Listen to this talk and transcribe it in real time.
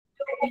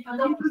No,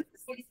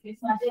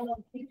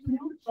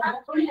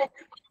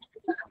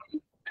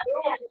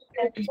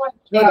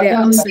 they're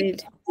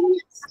outside.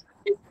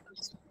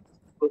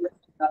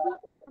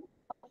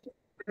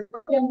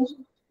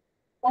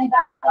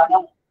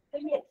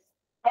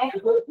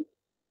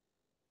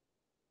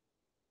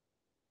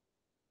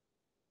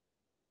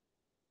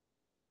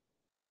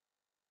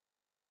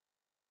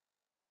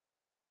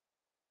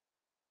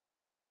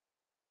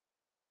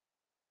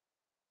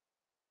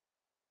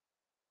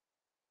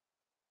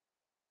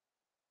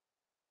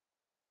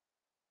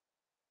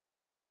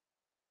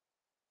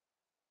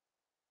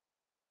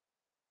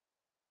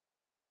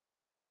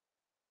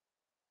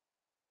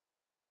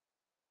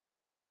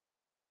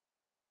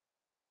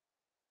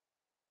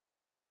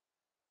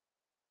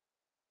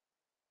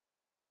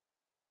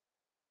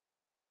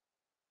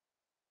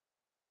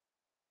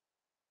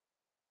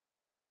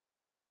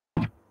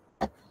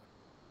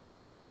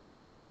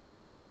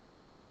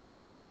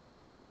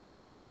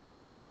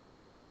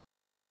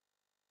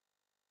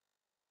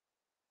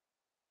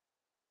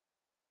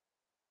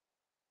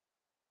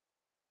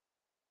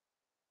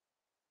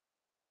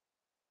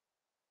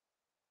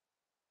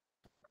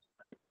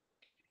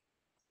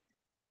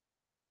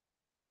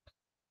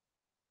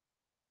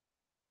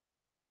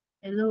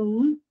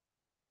 Hello.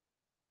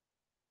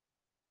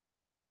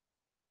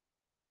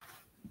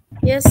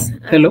 Yes.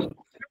 Hello.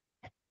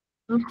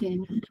 Okay.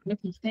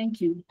 Okay. Thank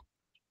you.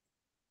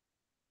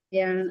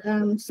 Yeah.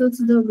 So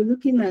today we'll be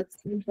looking at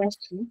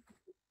leadership,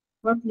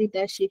 what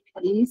leadership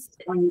is,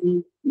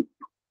 and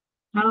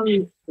how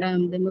it's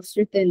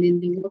demonstrated in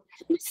the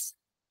workplace.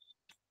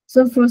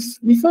 So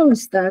first, before we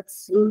start,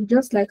 we'd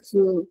just like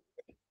to,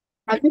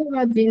 have you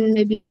ever been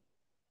maybe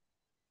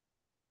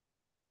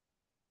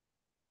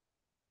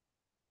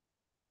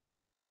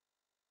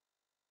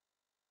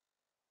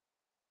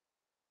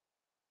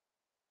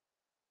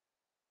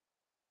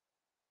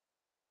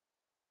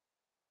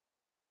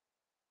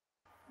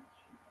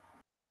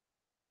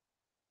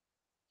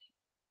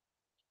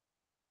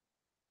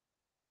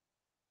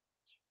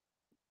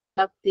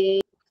captain?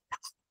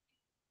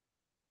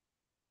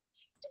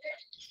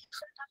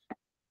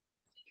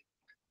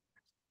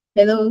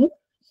 Hello.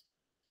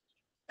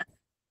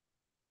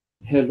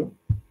 Hello.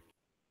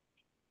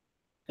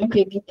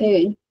 Okay,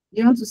 Gite,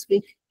 you want to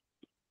speak?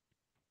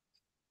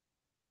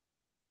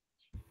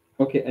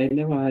 Okay, I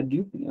never heard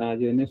you.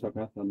 Your network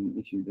has some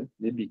issues.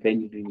 Maybe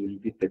can you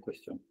repeat the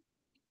question?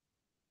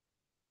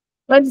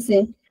 What do you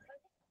say?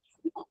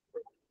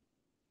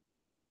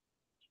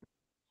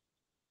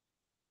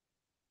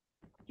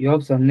 You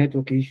have some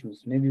network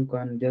issues. Maybe you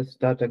can just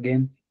start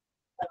again.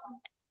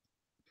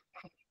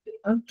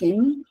 Okay.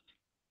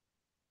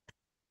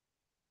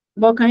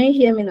 But can you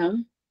hear me now?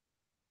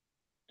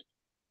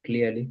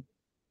 Clearly.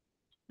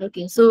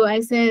 Okay, so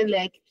I said,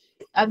 like,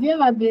 have you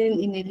ever been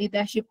in a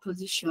leadership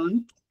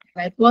position?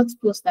 Like, what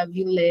post have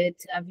you led?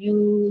 Have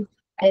you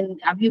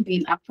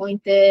been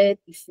appointed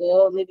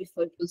before, maybe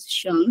for a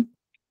position?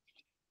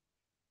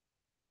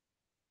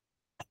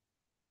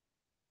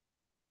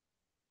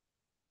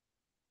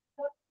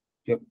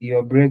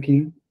 You're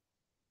breaking.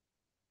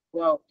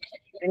 Wow,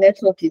 the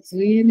network is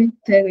really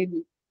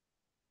terrible.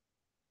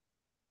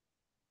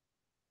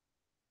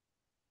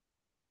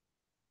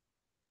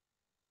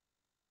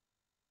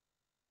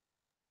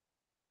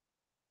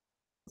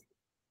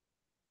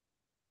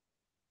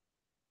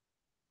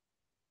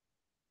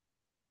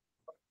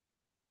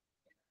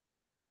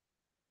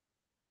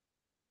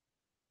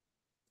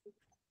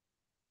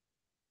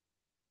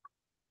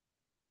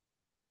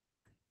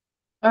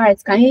 All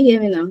right, can you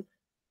hear me now?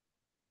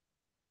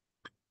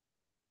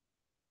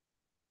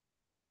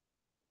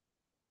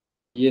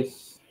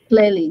 Yes.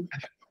 Clearly.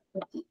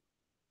 Okay,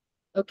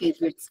 okay,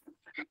 great.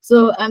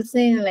 So I'm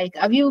saying, like,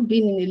 have you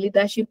been in a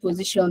leadership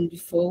position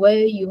before where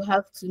you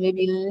have to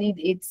maybe lead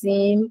a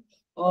team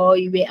or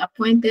you were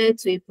appointed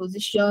to a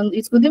position?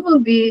 It could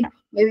even be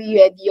maybe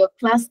you had your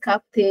class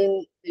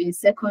captain in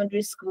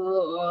secondary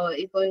school or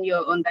even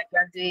your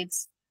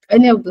undergraduates,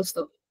 any of those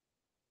stuff.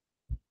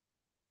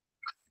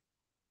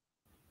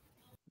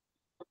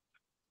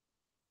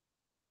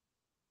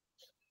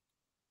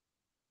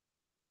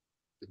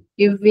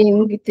 You've been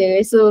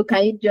military, so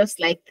can you just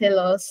like tell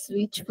us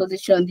which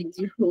position did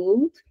you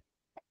hold?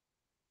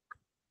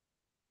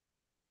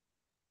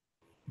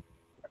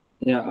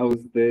 Yeah, I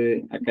was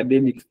the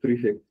academics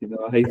prefect in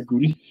our high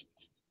school.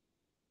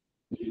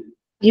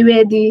 You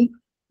were the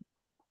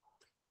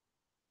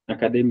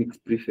Academics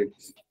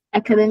prefect.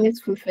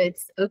 academics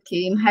prefect,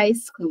 okay, in high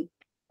school.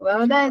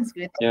 Well, that's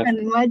great. I Yes. can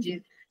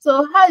imagine.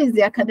 So, how is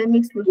the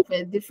academics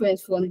prefect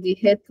different from the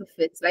head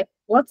prefect? Like,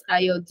 what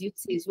are your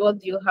duties? What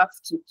do you have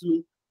to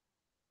do?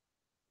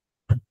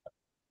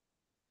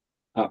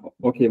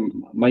 Okay,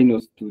 mine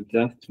was to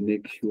just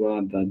make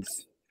sure that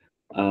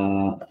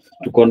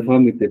to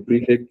confirm with the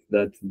prefect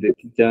that the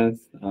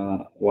teachers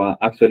were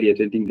actually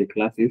attending the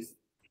classes.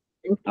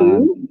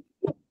 Okay.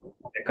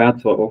 The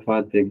cards were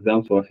offered, the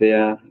exams were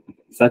fair,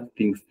 such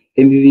things.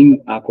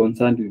 Anything are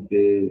concerned with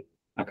the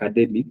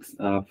academics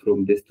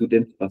from the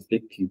student's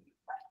perspective.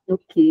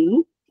 Okay.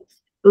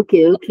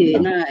 Okay. Okay. Yeah.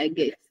 Now I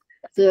get.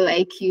 So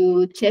like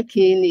you check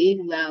in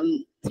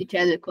if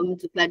teachers are coming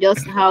to class,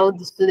 just how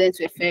the students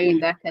were faring in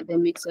the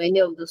academics or any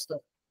of those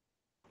stuff.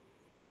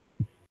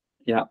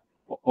 Yeah,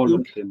 all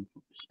of them.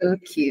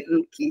 Okay,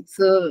 okay.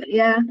 So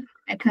yeah,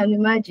 I can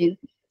imagine.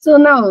 So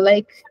now,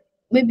 like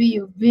maybe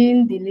you've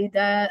been the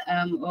leader,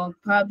 or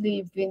probably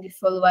you've been the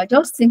follower.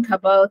 Just think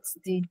about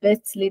the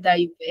best leader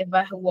you've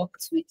ever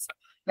worked with.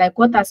 Like,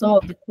 what are some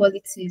of the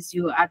qualities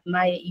you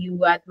admire?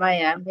 You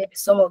admire maybe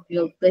some of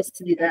your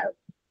best leader.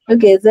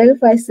 Okay,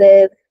 Zerify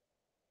said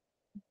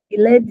he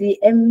led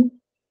the M.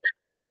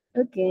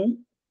 Okay.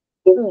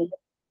 Oh,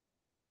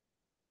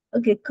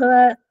 okay.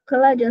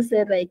 Kola just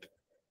said like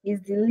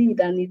he's the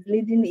lead and he's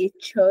leading a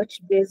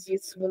church-based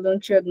youth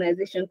volunteer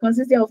organization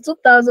consisting of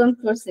 2,000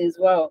 persons.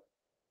 Wow,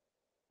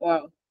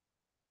 wow.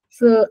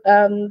 So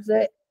and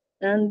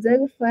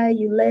Zerify,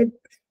 you led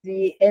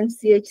the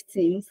MCH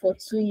team for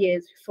 2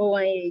 years before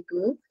 1 year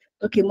ago.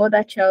 Okay,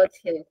 mother child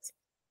health.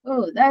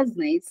 Oh, that's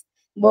nice.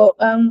 But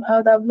I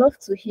would have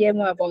loved to hear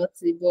more about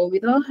it, but we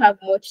don't have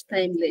much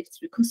time left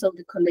because of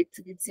the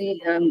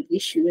connectivity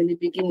issue in the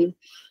beginning.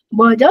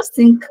 But just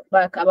think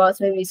back about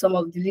maybe some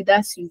of the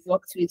leaders you've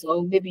worked with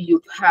or maybe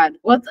you've had.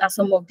 What are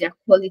some of their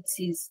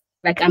qualities?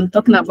 Like I'm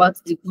talking about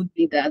the good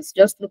leaders.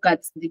 Just look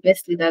at the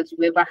best leaders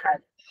you've ever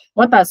had.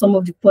 What are some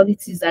of the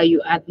qualities that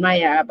you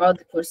admire about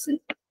the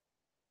person?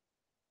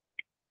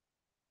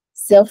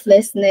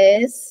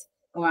 Selflessness,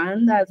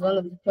 one, that's one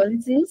of the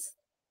qualities.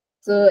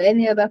 So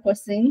any other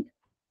person?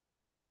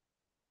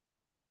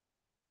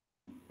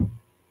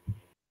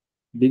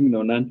 Being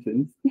no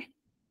nonsense,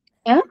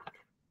 Yeah.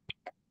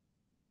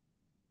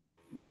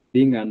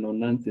 being a no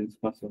nonsense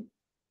person.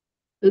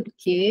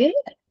 Okay.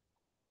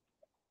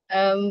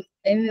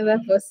 Any other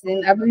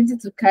person? Ability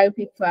to carry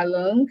people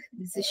along,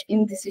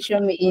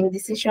 decision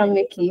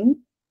making.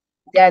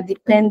 They are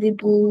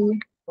dependable.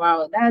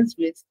 Wow, that's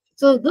great.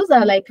 So those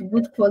are like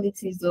good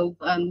qualities of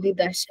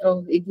leadership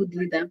of a good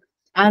leader.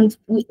 And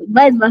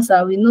vice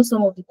versa, we know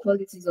some of the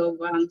qualities of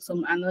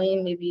some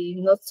annoying, maybe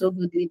not so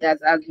good leaders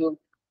as well.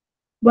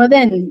 But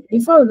then,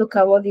 before we look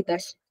at what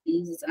leadership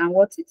is and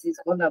what it is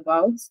all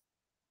about,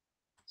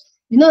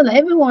 you know that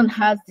everyone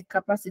has the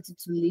capacity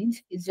to lead.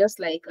 It's just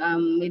like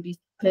maybe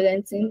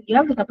parenting. You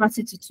have the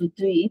capacity to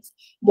do it,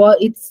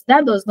 but it's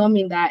that does not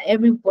mean that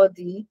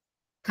everybody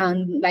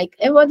can, like,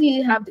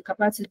 everybody have the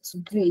capacity to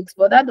do it,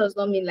 but that does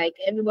not mean like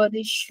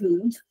everybody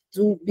should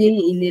do be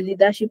in a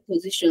leadership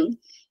position,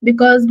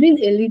 because being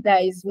a leader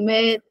is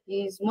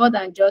more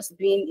than just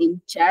being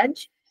in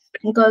charge,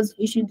 because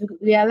you should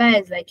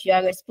realize like you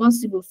are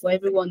responsible for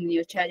everyone in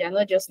your charge. You're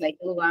not just like,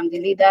 oh, I'm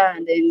the leader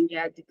and then you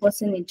are the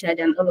person in charge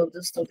and all of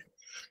those stuff.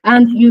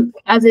 And you,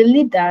 as a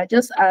leader,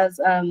 just as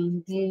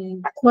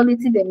the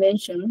quality they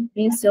mentioned,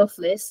 being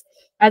selfless,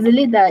 as a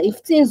leader, if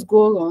things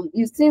go wrong,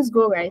 if things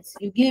go right,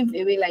 you give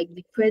away like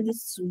the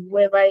credits to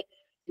whoever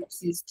it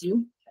is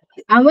due.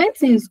 And when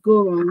things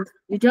go wrong,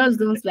 you just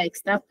don't like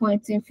start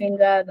pointing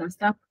fingers and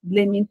start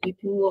blaming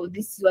people. Oh,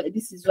 this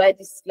is why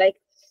like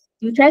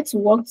you try to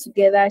work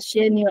together,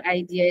 share new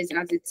ideas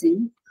as a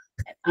team.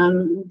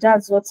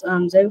 That's what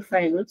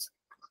Zerify wrote.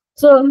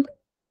 So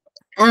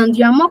and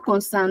you are more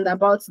concerned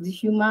about the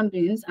human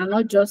beings and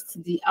not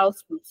just the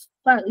output.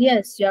 But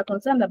yes, you are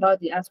concerned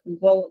about the output,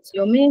 but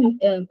your main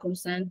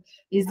concern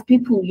is the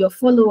people, your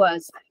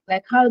followers,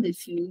 like how they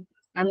feel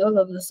and all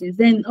of those things.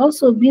 Then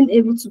also being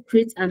able to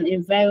create an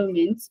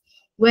environment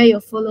where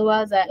your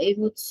followers are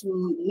able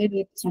to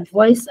maybe to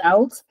voice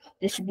out.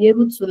 They should be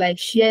able to like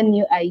share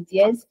new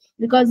ideas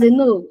because they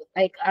know,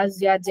 like as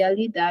you are their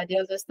leader, they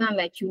understand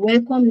like you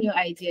welcome new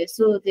ideas,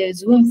 so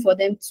there's room for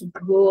them to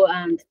grow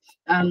and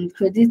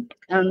predict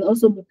and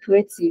also be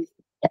creative.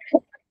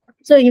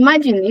 So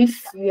imagine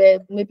if you're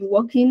maybe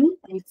working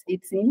with a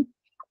team,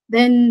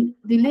 then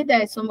the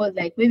leader is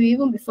somebody like maybe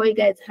even before you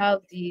guys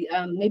have the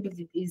maybe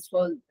the is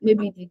for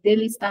maybe the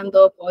daily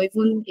stand-up or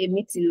even a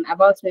meeting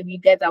about maybe you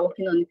guys are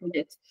working on a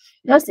project.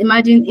 Just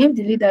imagine if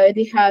the leader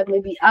already had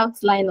maybe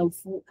outline of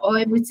or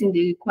everything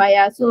they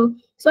require. So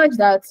such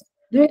that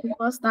during the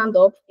first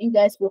stand-up, you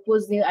guys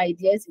proposed new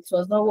ideas, it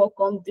was not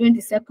welcome. During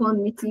the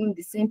second meeting,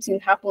 the same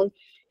thing happened.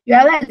 You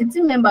realize the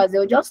team members,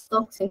 they'll just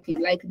stop thinking,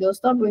 like they'll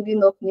stop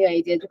bringing up new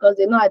ideas because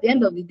they know at the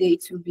end of the day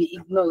it will be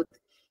ignored.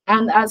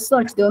 And as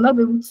such, they'll not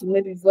be able to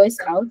maybe voice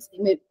out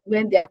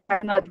when they are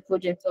planning out the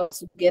project all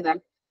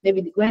together,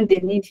 maybe when they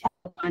need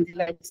help and the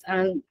likes.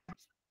 And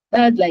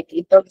that's like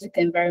a toxic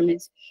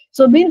environment.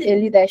 So being a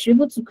leader, you should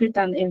be able to create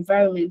an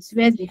environment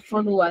where the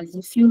followers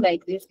they feel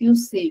like they feel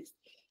safe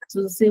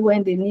to say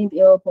when they need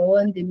help or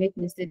when they make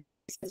mistakes.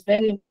 It's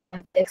very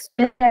important,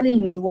 especially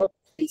in the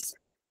workplace.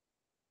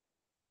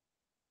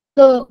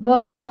 So,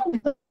 but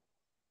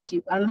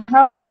and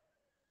how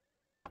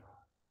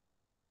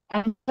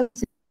and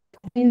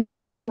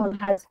one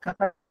has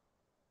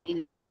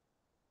capacity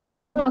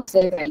not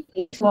say like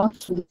it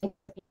wants to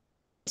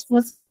it's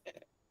what's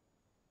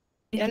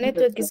Your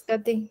network is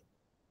cutting.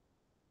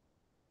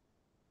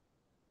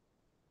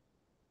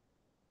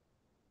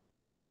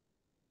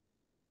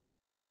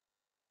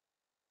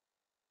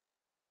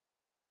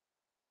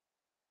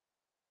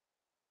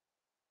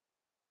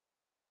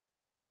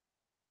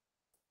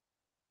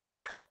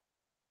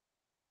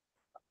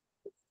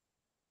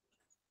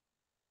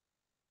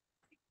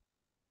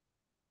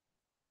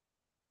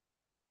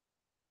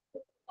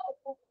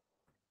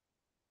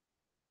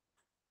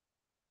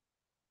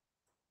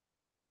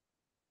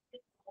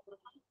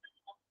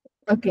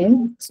 Okay,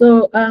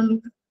 so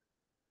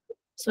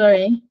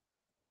sorry,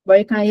 but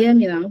you can hear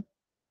me now.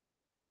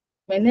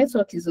 My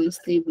network is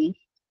unstable.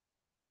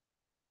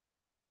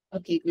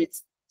 Okay, great.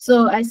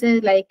 So I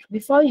said, like,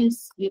 before you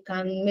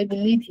can maybe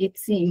lead a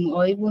team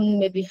or even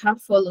maybe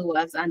have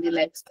followers and the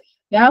likes,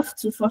 you have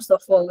to first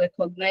of all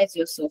recognize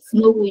yourself,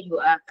 know who you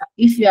are.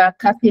 If you are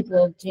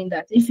capable of doing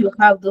that, if you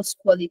have those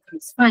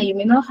qualities, fine. You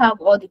may not have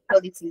all the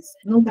qualities.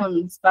 No one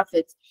is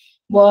perfect.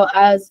 But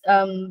as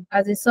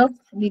a self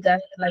leader,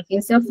 like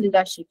in self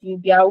leadership, you'll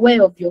be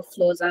aware of your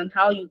flaws and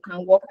how you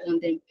can work on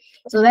them.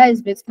 So that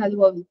is basically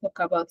what we talk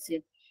about here.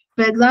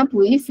 For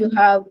example, if you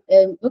have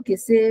okay,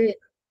 say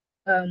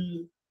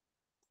um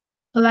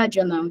Kola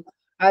Journal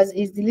as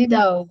is the leader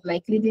of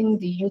like leading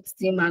the youth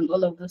team and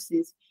all of those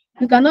things.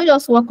 You cannot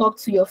just walk up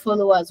to your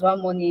followers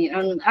one morning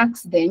and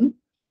ask them,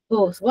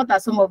 oh, so what are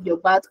some of your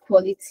bad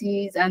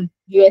qualities? And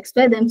you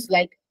expect them to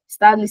like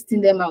start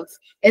listing them out,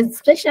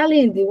 especially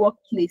in the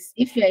workplace.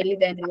 If you're a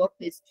leader in the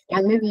workplace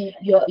and maybe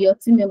your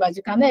team members,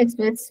 you cannot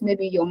expect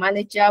maybe your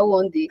manager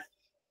one day.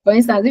 For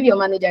instance, if your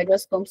manager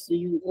just comes to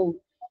you, oh,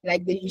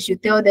 like you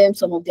should tell them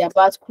some of their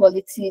bad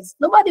qualities.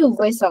 Nobody will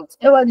voice out.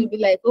 Everybody will be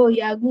like, oh,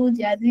 you're good,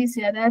 you're this,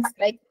 you're that.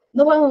 Like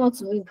nobody wants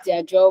to lose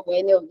their job or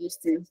any of those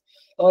things.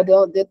 Or they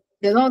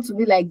don't want to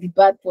be like the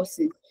bad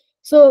person.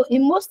 So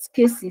in most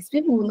cases,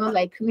 people will not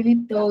like really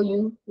tell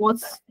you what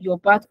your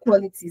bad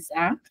qualities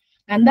are.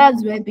 And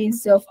that's where being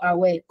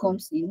self-aware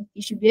comes in.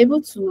 You should be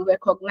able to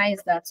recognize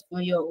that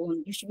on your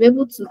own. You should be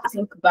able to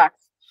think back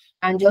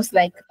and just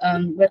like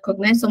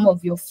recognize some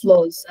of your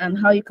flaws and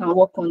how you can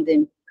work on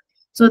them.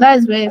 So that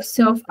is where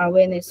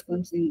self-awareness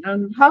comes in.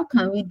 And how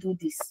can we do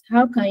this?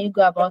 How can you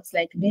go about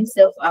like being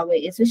self-aware,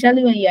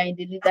 especially when you are in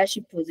the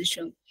leadership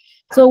position?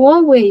 So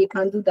one way you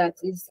can do that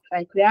is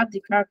like we have the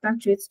character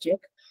traits check,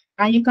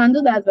 and you can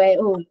do that by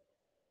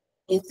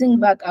you think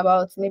back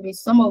about maybe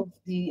some of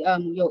the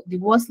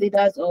worst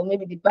leaders or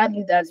maybe the bad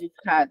leaders you've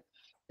had.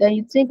 Then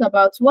you think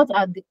about what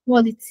are the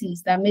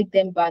qualities that make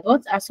them bad.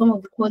 What are some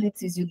of the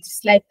qualities you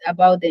disliked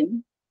about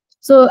them?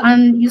 So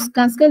and you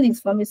can scale it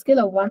from a scale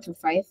of 1 to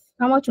 5.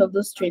 How much of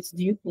those traits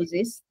do you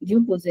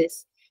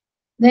possess?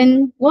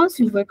 Then once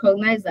you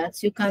recognize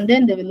that, you can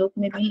then develop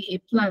maybe a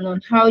plan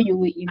on how you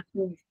will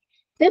improve.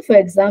 Say, for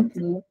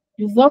example,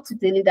 you've worked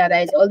with a leader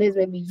that is always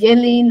maybe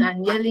yelling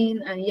and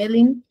yelling and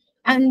yelling,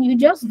 and you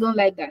just don't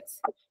like that.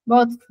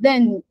 But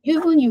then,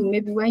 even you,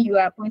 maybe when you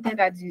are appointed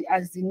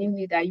as the new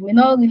leader, you may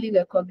not really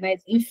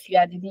recognize if you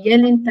are the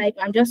yelling type.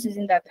 I'm just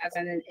using that as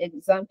an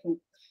example.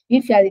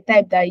 If you are the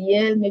type that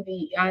yell,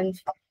 maybe, and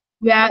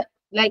we are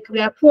we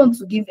are prone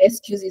to give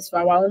excuses for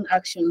our own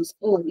actions.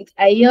 Oh,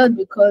 I yelled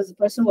because the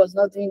person was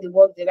not doing the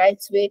work the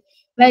right way.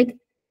 Like,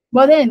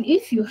 but then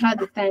if you had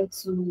the time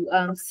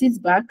to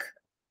sit back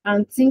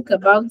and think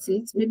about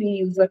it, maybe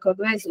you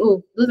recognize,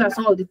 oh, those are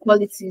some of the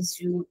qualities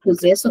you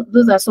possess. So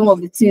those are some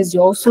of the things you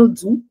also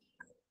do.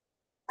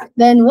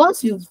 Then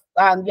once you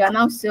are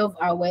now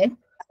self-aware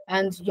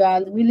and you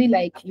are really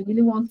like you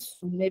really want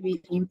to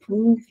maybe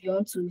improve, you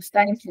want to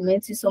start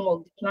implementing some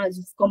of the plans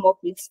you've come up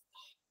with.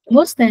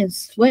 Most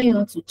times when you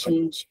want to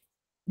change,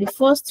 the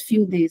first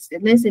few days,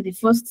 let's say the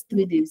first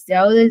 3 days,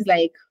 they're always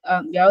like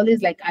at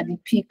the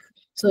peak.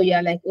 So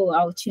you're like, oh,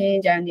 I'll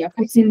change, and you're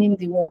putting in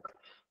the work.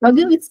 But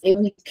give it a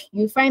week,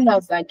 you find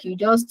out like you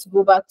just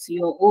go back to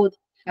your old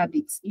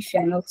habits if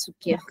you're not too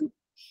careful.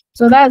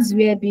 So that's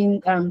where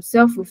being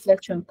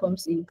self-reflection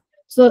comes in.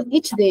 So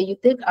each day you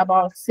take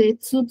about say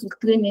 2 to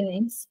 3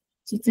 minutes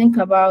to think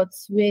about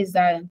ways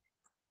that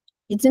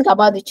you think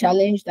about the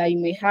challenge that you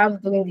may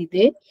have during the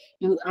day,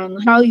 you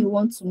and how you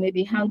want to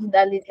maybe handle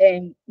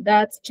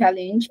that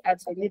challenge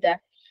as a leader.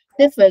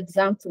 Say for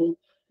example,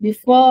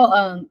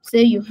 before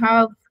say you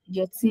have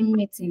your team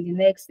meeting the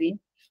next day.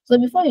 So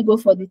before you go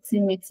for the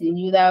team meeting,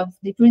 you have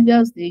the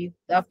previous day you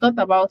have thought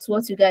about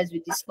what you guys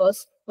will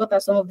discuss, what are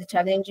some of the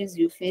challenges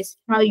you face,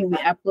 how you will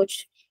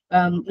approach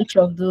each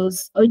of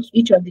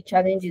the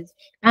challenges.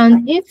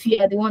 And if you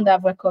are the one that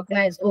have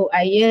recognized, oh,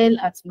 I yell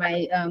at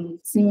my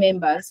team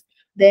members,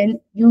 then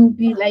you'll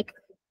be like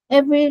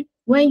every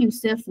when you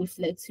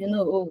self-reflect,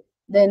 oh,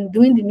 then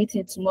during the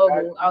meeting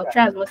tomorrow, I'll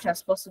try as much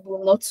as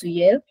possible not to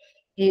yell,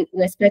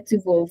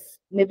 irrespective of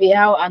maybe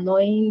how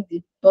annoying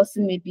the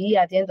person may be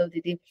at the end of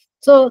the day.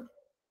 So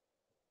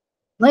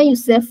when you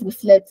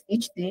self-reflect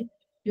each day,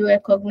 you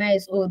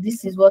recognize, oh,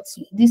 these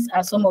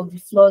are some of the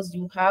flaws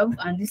you have,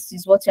 and this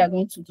is what you are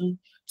going to do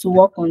to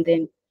work on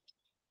them.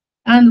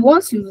 And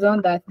once you've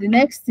done that, the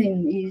next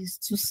thing is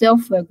to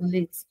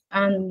self-regulate.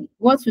 And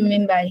what we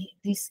mean by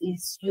this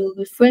is you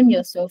refrain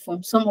yourself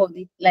from some of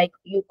the like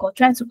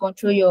try to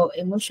control your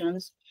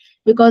emotions,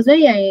 because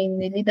when you're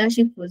in a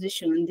leadership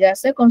position, there are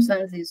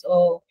circumstances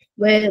or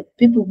where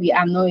people will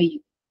annoy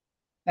you,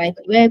 like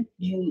where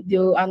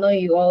they'll annoy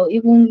you, or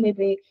even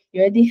maybe you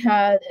already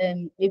had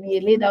maybe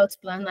a laid out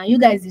plan and you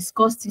guys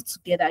discussed it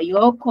together. You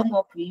all came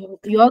up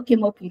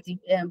with the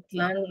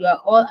plan, you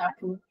are all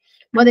approved,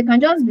 but they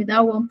can just be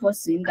that one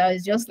person that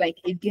is just like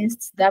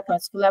against that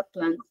particular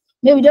plan.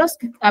 maybe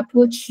just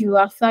approach you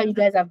after you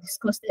guys have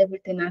discussed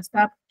everything and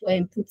start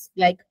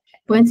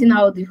pointing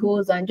out the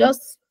holes and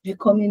just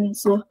becoming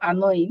so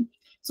annoying.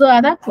 So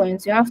at that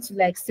point, you have to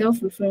like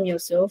self-refrain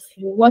yourself.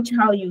 You watch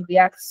how you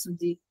react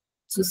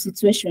to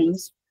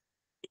situations,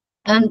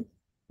 and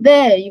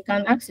there you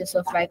can ask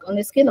yourself, like, on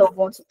a scale of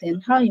 1 to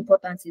 10, how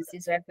important is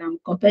this right now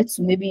compared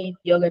to maybe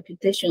your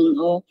reputation,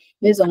 or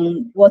based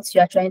on what you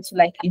are trying to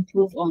like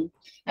improve on.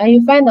 And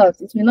you find out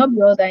it may not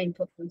be all that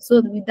important.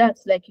 So with that,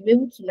 like, you'll be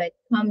able to like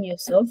calm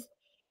yourself,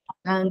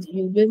 and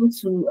you'll be able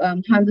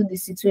to handle the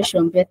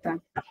situation better.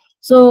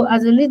 So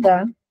as a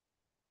leader,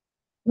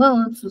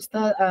 want to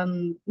start,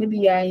 maybe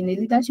you are in a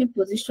leadership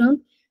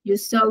position, you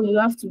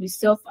have to be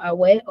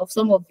self-aware of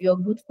some of your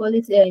good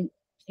quality and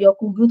your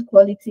good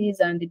qualities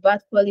and the bad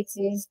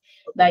qualities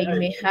that you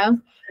may have.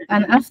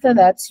 And after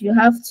that, you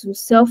have to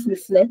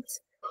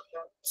self-reflect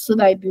so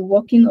that you'll be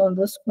working on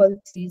those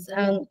qualities,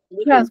 and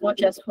try as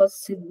much as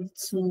possible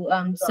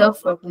to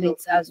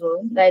self-regulate as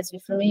well. That is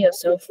refraining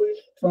yourself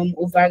from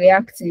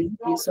overreacting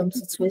in some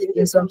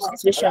situations.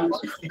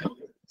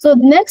 So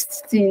the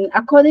next thing,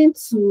 according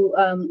to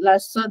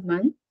Lars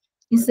Sodman,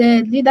 he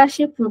said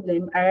leadership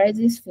problem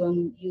arises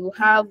from you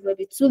have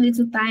maybe too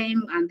little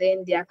time, and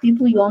then there are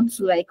people you want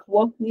to like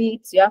work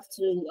with. You have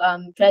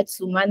to try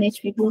to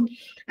manage people,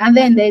 and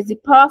then there's the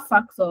power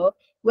factor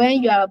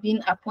when you are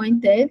being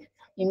appointed.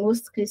 In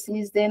most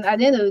cases, then at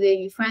the end of the day,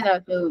 you find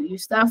out you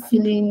start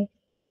feeling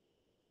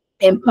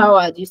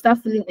empowered. You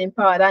start feeling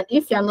empowered, and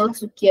if you're not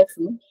too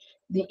careful,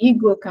 the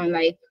ego can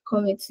like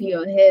come into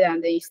your head,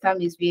 and then you start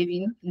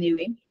misbehaving in a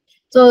way.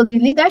 So the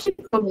leadership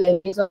problem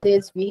is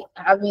always we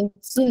having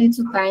too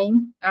little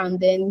time, and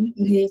then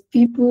the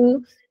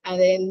people,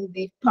 and then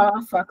the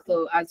power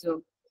factor as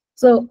well.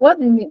 So what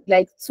do you mean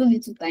like too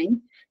little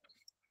time?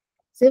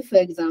 Say for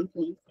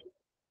example,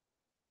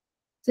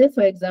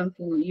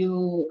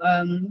 you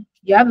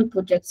have a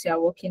project you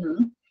are working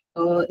on,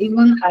 or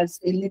even as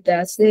a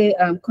leader, say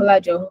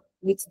collage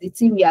with the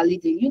team you are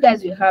leading, you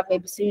guys will have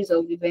maybe series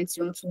of events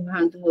you want to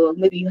handle, or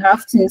maybe you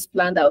have things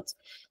planned out.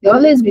 There will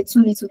always be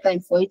too little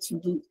time for it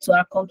to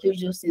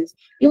accomplish those things.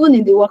 Even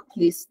in the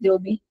workplace, there will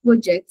be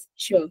projects,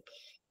 sure,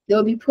 there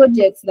will be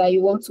projects that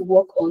you want to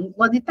work on,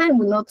 but the time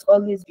will not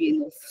always be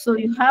enough. So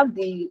you have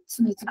the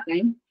too little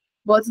time,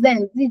 but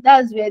then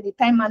that's where the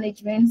time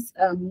management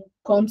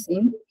comes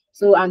in.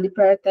 So, and the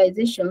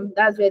prioritization,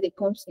 that's where they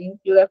comes in.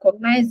 You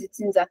recognize the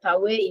things that are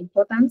very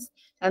important,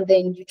 and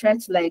then you try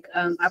to like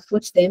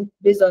approach them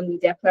based on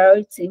their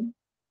priority.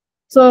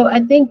 So I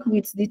think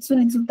with the too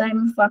little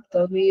time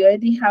factor, we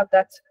already have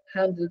that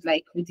handled,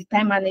 like with the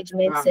time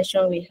management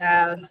session we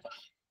have.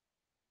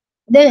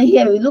 Then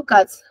here we look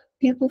at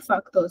people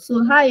factor.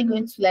 So how are you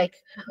going to like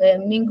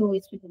mingle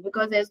with people?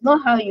 Because there's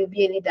not how you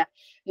be a leader.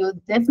 You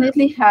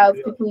definitely have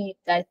people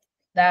that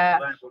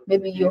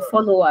maybe your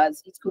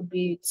followers. It could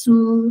be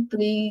 2,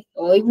 3,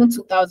 or even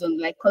 2,000,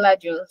 like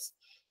collages.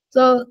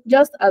 So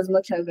just as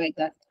much as like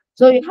that.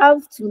 So you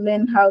have to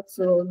learn how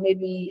to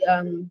maybe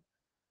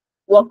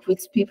work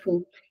with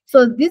people.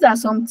 So these are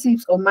some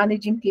tips on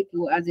managing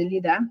people as a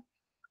leader.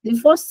 The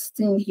first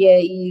thing here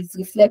is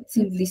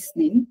reflective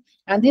listening,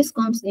 and this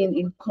comes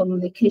in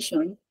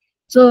communication.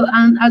 So,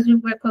 and as we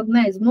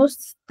recognize,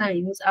 most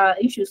times our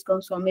issues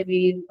comes from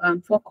maybe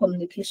poor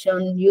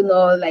communication,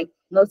 like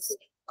not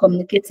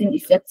communicating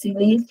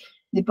effectively.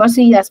 The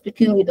person you are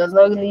speaking with does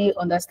not really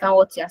understand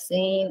what you're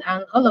saying,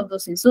 and all of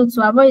those things. So,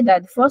 to avoid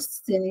that, the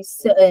first thing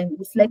is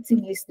reflective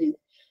listening.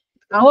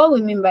 And what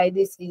we mean by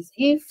this is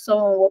if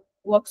someone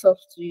walks up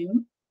to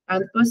you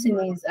and the person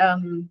is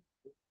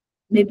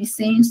maybe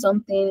saying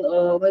something,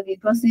 or maybe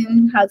the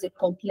person has a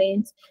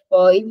complaint,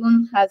 or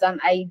even has an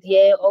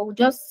idea, or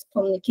just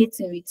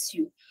communicating with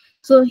you.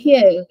 So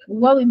here,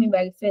 what we mean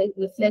by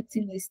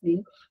reflective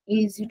listening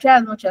is you try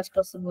as much as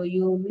possible.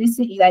 You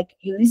listen, like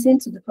you listen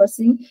to the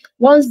person.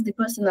 Once the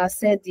person has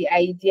said the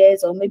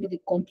ideas, or maybe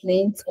the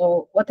complaint,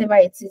 or whatever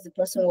it is the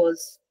person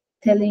was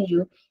telling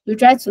you, you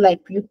try to like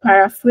you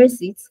paraphrase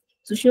it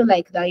to show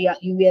like that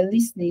you were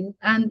listening,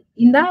 and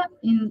in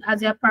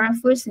as you're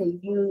paraphrasing,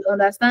 you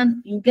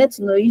understand, you get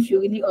to know if you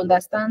really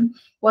understand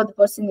what the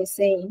person is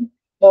saying,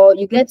 or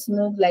you get to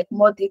know like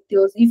more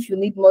details if you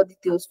need more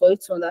details for you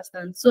to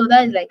understand. So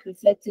that is like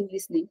reflective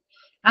listening.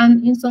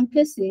 And in some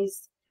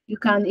cases, you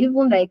can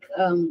even like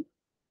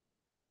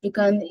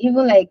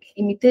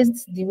imitate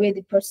the way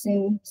the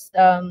person's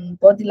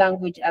body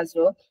language as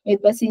well.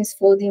 If the person is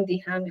folding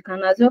the hand, you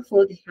can as well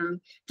fold the hand,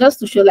 just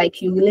to show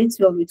like you relate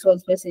well with what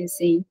the person is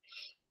saying.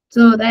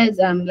 So that is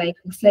like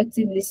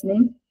reflective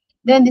listening.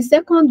 Then the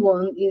second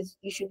one is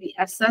you should be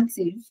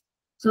assertive.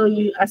 So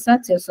you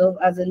assert yourself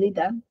as a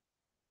leader.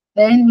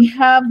 Then we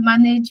have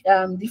manage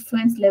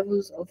different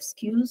levels of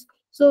skills.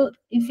 So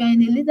if you're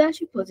in a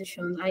leadership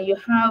position and you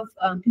have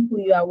people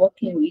you are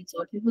working with,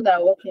 or people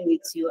that are working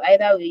with you,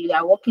 either way you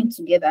are working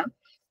together,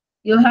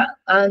 you have,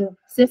 and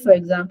say for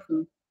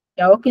example,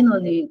 I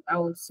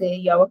would say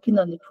you're working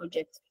on a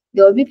project.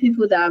 There will be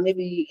people that are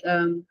maybe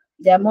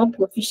they are more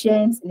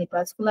proficient in a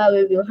particular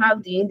way. We'll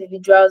have the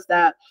individuals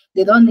that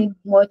they don't need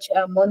much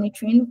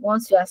monitoring.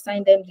 Once you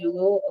assign them the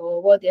role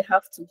or what they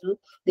have to do,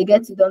 they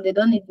get it done. They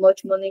don't need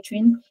much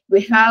monitoring.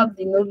 We have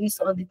the novice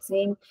on the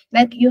team.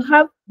 Like, you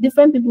have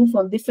different people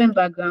from different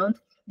background,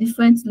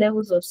 different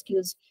levels of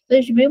skills. So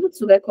you should be able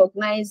to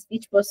recognize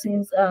each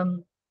person's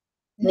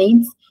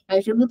needs, and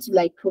you should be able to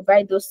like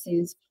provide those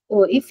things.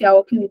 Or if you're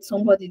working with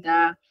somebody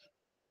that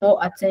more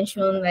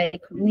attention,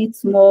 like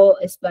needs more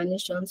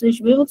explanation, so you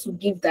should be able to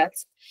give that.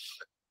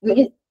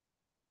 If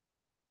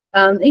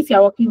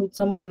you're working with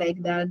someone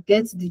like that,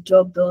 gets the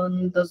job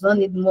done, does not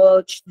need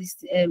much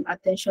this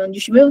attention, you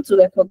should be able to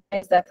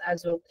recognize that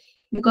as well.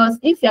 Because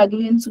if you are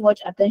giving too much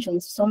attention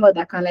to someone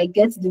that can like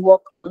get the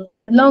work done,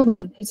 long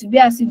it will be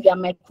as if you are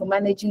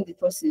micromanaging the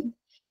person,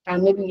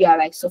 and maybe you are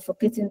like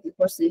suffocating the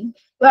person.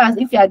 Whereas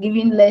if you are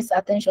giving less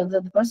attention to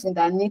the person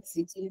that needs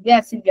it, it will be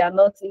as if you are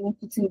not even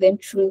putting them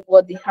through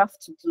what they have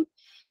to do.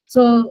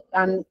 So,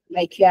 and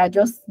like you are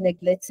just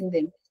neglecting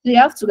them. So you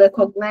have to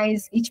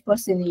recognize each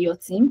person in your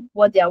team,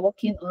 what they are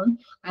working on,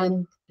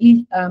 and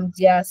if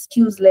their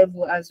skills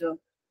level as well.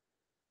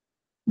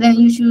 Then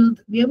you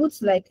should be able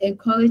to like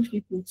encourage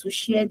people to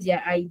share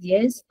their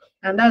ideas,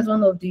 and that's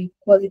one of the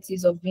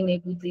qualities of being a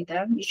good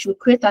leader. You should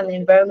create an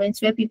environment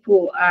where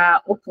people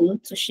are open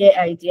to share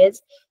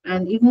ideas,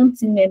 and even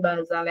team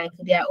members are like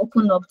they are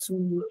open up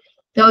to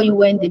tell you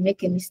when they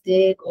make a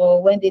mistake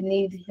or when they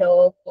need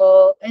help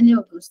or any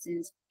of those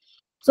things.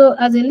 So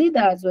as a leader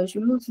as well, you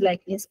should be able to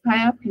like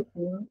inspire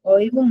people or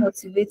even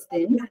motivate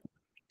them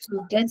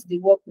to get the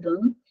work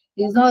done.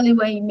 It's not only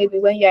when you, maybe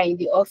when you're in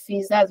the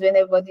office, that's when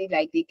everybody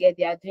like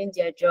they are doing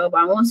their job,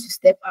 and once you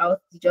step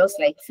out, you just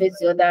like face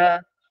the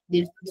other,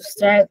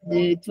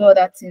 they do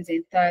other things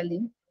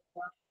entirely.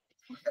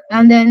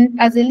 And then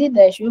as a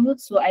leader, you should be able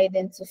to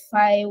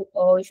identify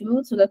or you should be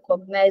able to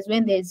recognize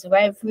when there's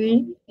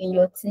rivalry in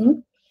your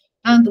team.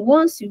 And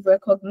once you've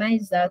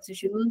recognized that, you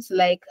should be able to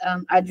like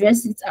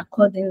address it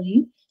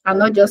accordingly and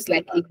not just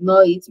like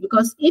ignore it.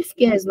 Because if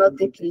care is not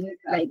taken,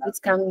 like it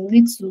can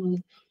lead to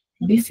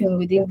beefing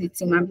within the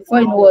team. And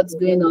before you know what's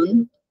going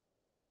on,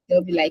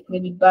 there'll be like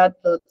maybe bad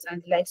thoughts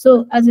and like.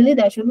 So as a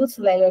leader, you should be able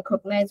to like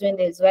recognize when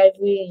there's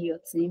rivalry in your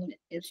team,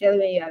 especially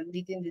when you are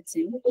leading the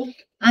team.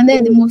 And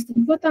then the most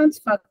important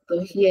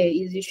factor here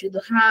is you should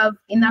have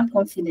inner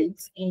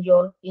confidence in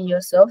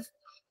yourself,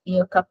 in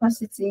your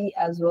capacity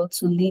as well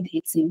to lead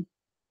a team.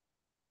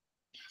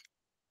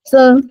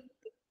 So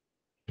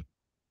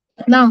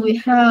now we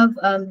have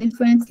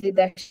different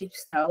leadership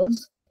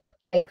styles,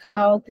 like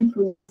how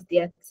people lead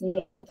their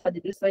team, the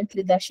different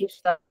leadership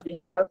styles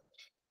we have.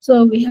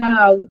 So we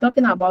have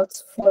talking about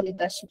 4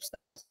 leadership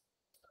styles.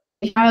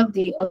 We have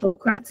the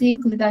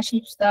autocratic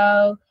leadership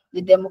style,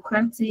 the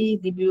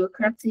democratic, the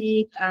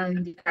bureaucratic,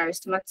 and the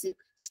charismatic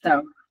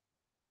style.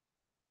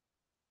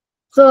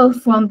 So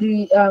from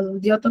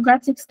the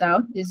autocratic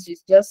style, this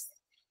is just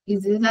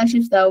is the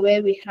leadership style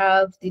where we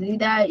have the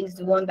leader is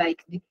the one that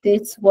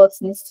dictates what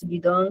needs to be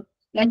done,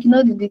 like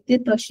the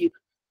dictatorship.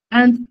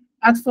 And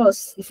at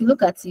first, if you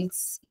look at it,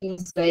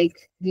 it's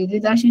like the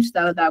leadership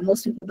style that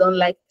most people don't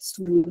like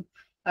to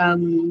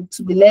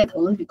be led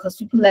on, because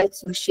people like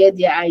to share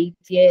their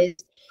ideas.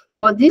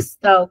 But this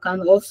style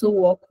can also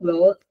work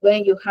well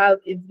when you have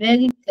a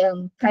very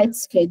tight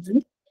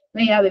schedule.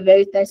 When you have a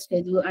very tight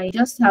schedule and you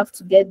just have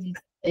to get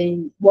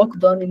the work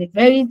done in a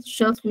very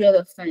short period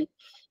of time.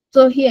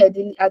 So here,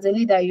 as a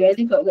leader,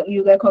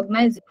 you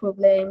recognize the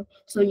problem,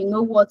 so you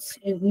know what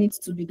needs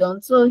to be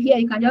done. So here,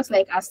 you can just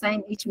like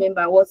assign each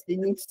member what they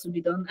need to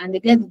be done, and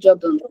they get the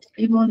job done.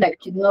 Even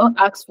like you not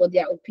ask for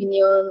their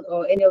opinion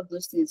or any of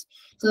those things.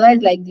 So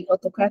that's like the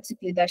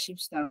autocratic leadership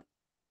style.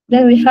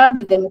 Then we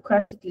have the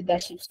democratic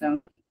leadership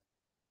style.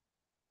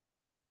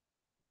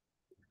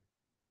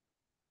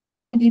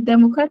 The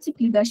democratic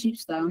leadership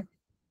style.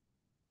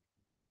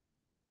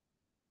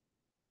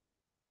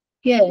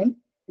 Here,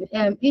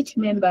 each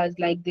members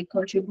like they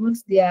contribute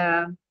they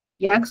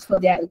ask for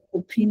their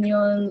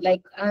opinion,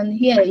 like, and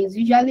here is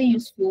usually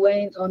useful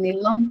when on a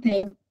long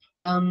term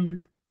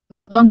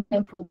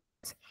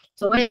project.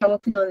 So when you're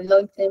working on a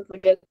long term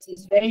project,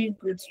 it's very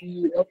good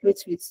to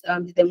operate with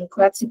the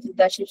democratic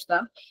leadership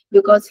style,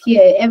 because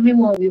here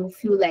everyone will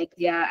feel like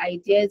their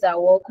ideas are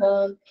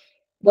welcome.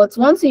 But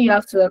one thing you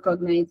have to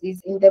recognize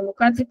is in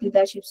democratic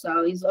leadership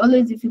style, it's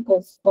always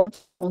difficult to come to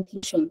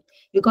conclusion,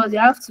 because you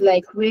have to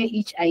like weigh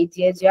each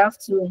ideas. You have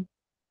to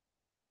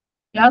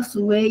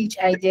weigh each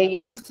idea.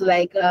 You have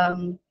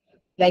to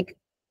like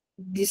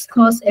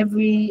discuss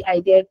every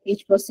idea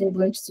each person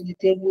brings to the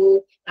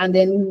table, and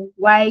then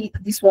why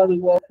this one will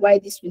work, why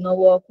this will not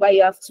work, why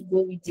you have to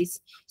go with this.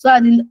 So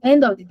at the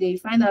end of the day, you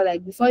find out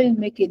like before you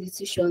make a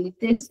decision, it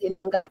takes a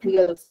longer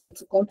period of time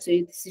to come to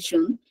a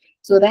decision.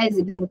 So that is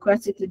the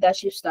democratic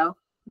leadership style.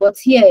 But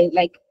here,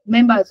 like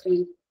members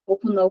will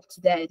open up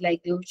to that,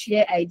 like they will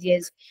share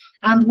ideas.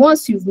 And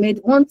once you've made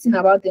one thing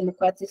about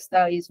democratic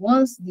style is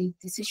once the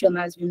decision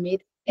has been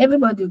made,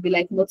 everybody will be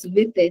like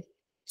motivated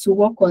to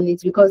work on it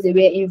because they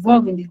were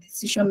involved in the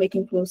decision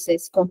making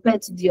process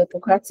compared to the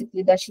autocratic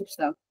leadership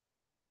style.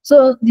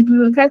 So the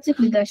bureaucratic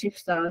leadership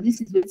style,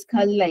 this is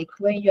basically like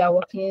when you are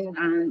working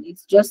and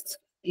it's just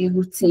a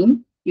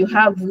routine. You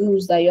have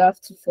rules that you have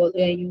to follow,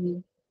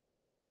 and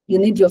you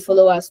need your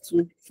followers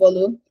to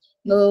follow.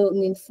 No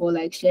need for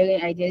like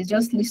sharing ideas,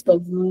 just list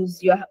of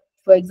rules.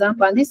 For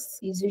example, and this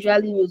is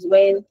usually used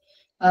when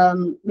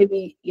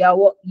maybe your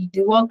work,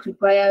 the work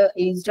require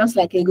is just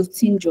like a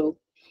routine job.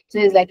 So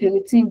it's like a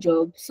routine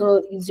job.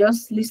 So it's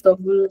just list of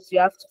rules you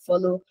have to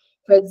follow.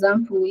 For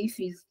example, if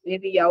it's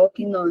maybe you're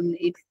working on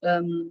it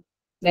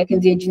like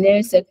in the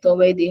engineering sector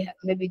where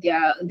maybe they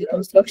are in the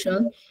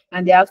construction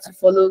and they have to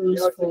follow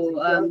rules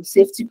for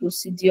safety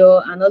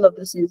procedure and all of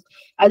those things.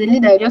 As a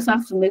leader, you just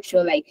have to make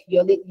sure like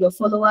your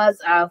followers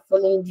are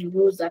following the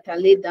rules that are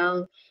laid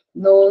down.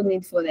 No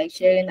need for like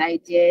sharing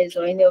ideas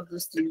or any of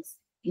those things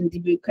in the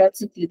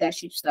bureaucratic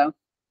leadership style.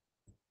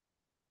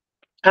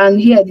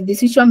 And here, the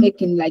decision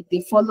making like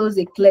they follows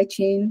a clear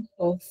chain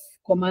of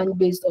command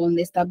based on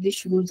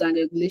established rules and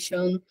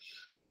regulation.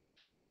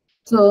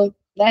 So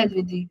that is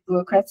with the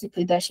bureaucratic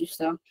leadership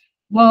style.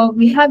 Well,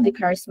 we have the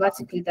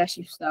charismatic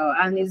leadership style,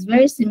 and it's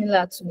very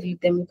similar to the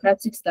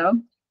democratic style.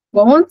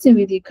 But one thing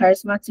with the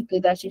charismatic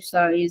leadership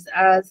style is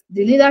as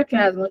the leader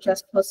tries as much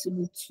as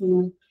possible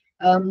to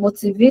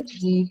motivate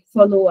the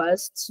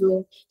followers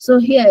to. So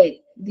here,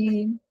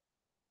 the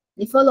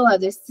follower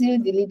they still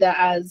the leader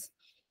as,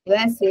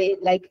 let's say,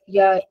 like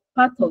you're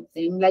part of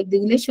them, like the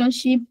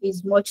relationship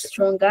is much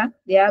stronger,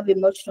 they have a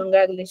much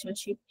stronger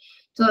relationship.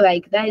 So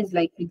like that is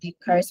like with the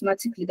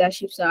charismatic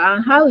leadership style.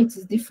 And how it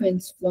is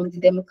different from the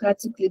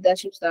democratic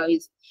leadership style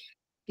is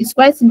it's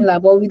quite similar,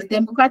 but with the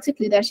democratic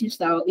leadership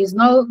style it's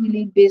not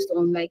really based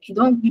on like you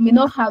may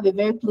not have a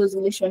very close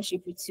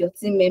relationship with your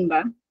team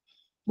member,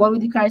 but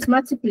with the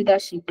charismatic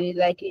leadership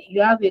like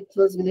you have a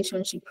close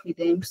relationship with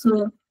them.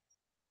 So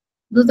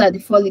those are the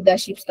four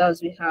leadership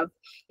styles we have.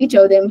 Each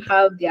of them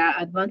have their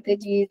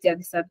advantages, their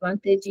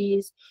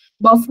disadvantages.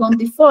 But from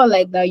the four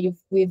like that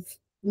we've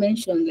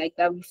mentioned, like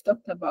that we've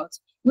talked about,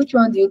 which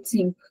one do you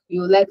think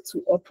you like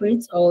to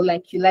operate or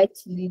like you like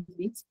to lead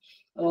with?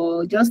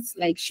 Or just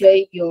like share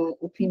your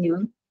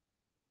opinion.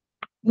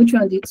 Which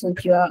one do you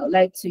think you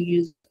like to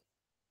use?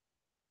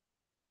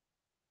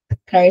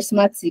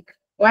 Charismatic.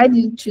 Why do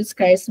you choose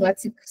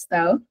charismatic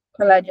style?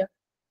 Kolaja.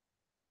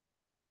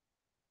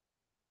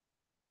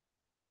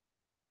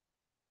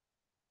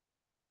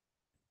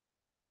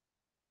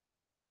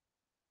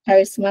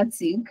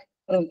 Charismatic.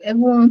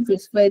 Everyone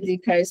prefers the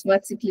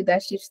charismatic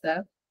leadership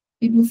style.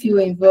 People feel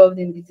involved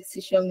in the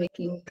decision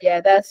making.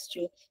 Yeah, that's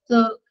true.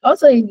 So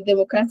also in the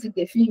democratic,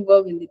 they feel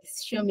involved in the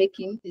decision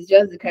making. It's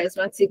just the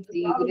charismatic,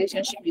 the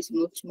relationship is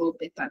much more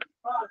better.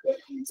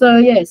 So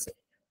yes,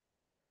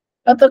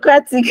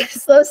 autocratic,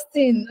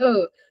 sustain.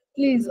 Oh,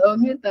 please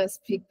unmute and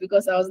speak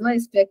because I was not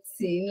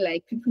expecting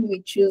like people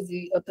will choose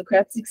the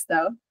autocratic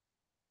style.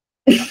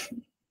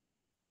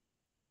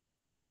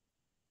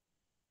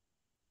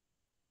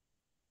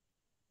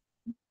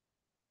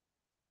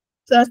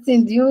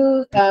 Justin, do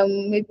you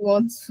maybe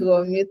want to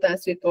unmute and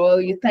speak or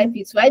you type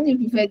it? Why do you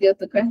prefer the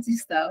autocratic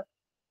style?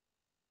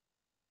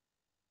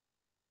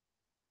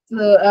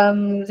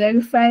 So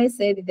Verify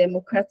said the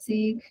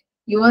democratic,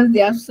 you want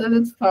the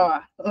absolute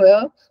power.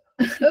 Well,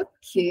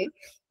 okay.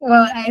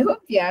 Well, I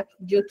hope you are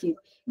joking.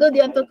 Though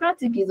the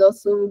autocratic is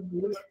also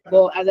good,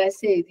 but as I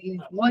said,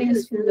 it's more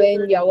useful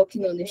when you are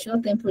working on a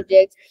short-term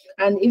project,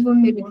 and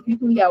even maybe the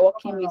people you are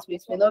working with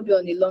may not be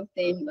on a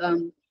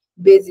long-term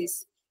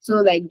basis. So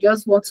like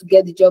just want to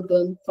get the job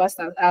done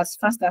as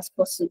fast as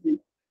possible.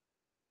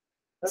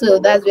 So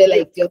that's where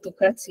like the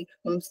autocratic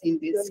comes in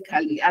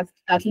basically,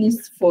 at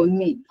least for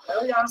me.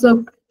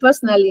 So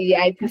personally,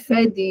 I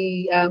prefer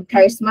the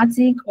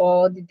charismatic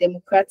or the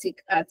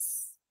democratic at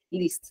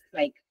least.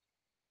 Like,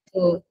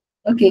 so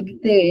okay,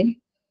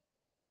 Gite.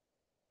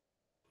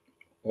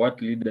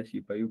 What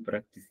leadership are you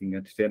practicing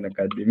at 10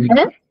 Academy?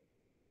 Eh?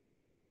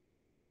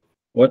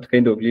 What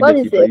kind of What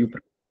is leadership are it? you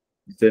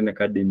practicing at 10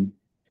 Academy?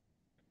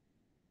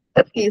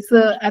 Okay,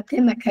 so at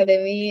 10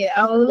 Academy,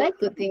 I would like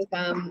to think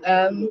at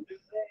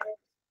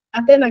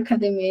 10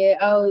 Academy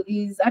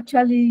is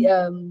actually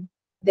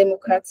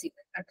democratic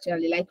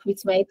actually, like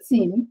with my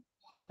team.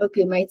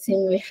 Okay, my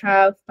team we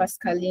have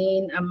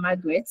Pascaline and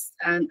Margaret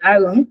and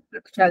Aaron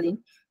actually.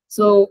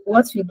 So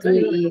what we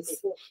do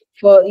is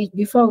for each,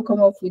 before we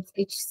come up with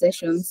each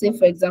session, say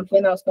for example,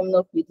 when I was coming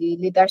up with the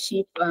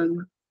leadership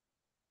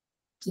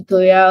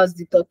tutorials,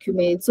 the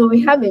document. So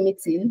we have a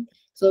meeting.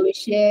 So we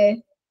share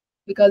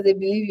because they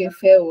believe in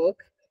fair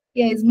work.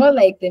 Yeah, it's more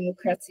like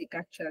democratic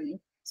actually.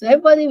 So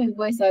everybody will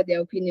voice out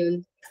their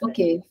opinion.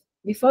 Okay,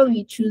 before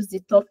we choose the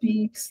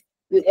topics,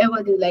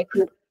 everybody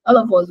all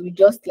of us we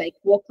just like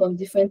work on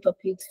different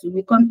topics. So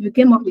we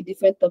came up with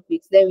different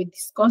topics, then we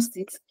discussed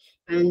it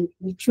and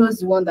we chose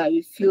the one that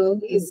we feel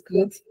is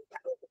good.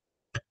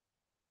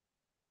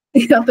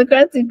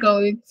 Autocratic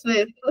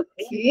commitment.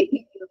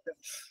 Okay.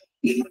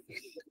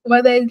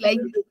 But then like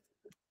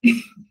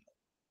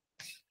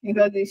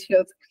because it's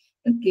short.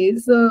 Okay,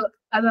 so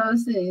as I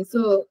was saying,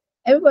 so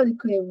everybody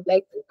claim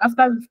like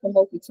after we've come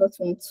up with what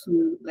we want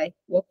to like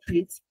work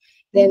with,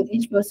 Then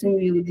each person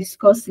will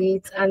discuss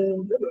it,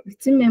 and the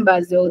team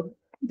members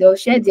they'll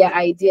share their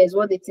ideas,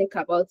 what they think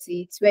about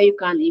it, where you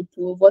can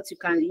improve, what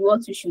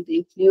you should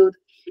include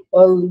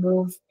or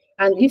remove.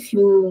 And if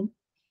you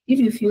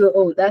feel,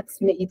 oh,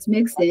 it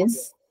makes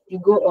sense, you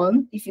go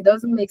on. If it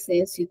doesn't make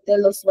sense, you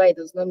tell us why it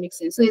does not make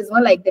sense. So it's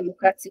more like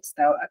democratic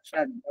style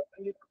actually.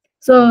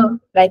 So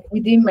like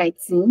within my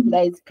team,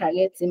 that is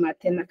career team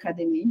at 10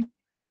 Academy.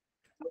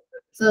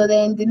 So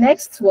then the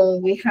next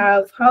one we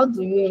have, how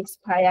do you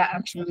inspire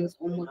actions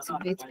or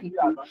motivate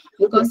people?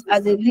 Because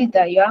as a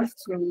leader, you have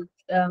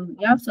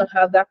to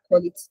have that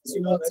quality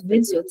to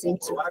motivate your team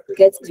to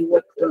get the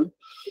work done.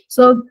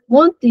 So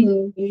one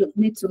thing you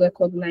need to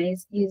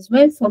recognize is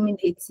when forming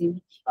a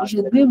team, you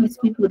should be with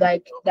people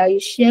that you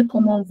share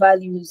common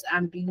values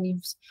and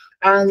beliefs.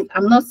 And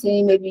I'm not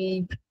saying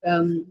maybe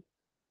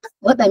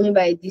what I mean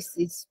by this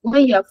is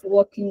when you are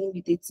working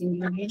with a team,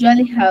 you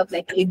usually have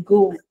like a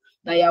goal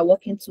that you are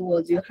working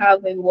towards. You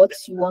have what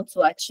you want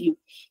to achieve.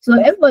 So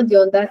everybody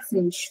on that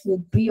team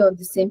should be on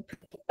the same page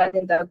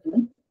regarding that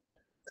goal.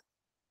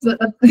 So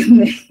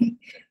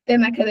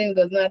then academy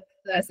does not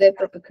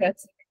accept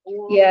autocratic.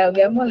 Yeah,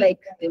 we are more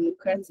like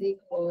democratic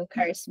or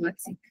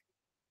charismatic.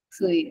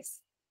 So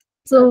yes.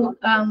 So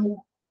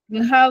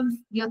you have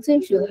your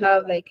team should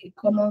have like a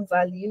common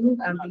value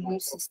and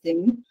belief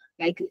system.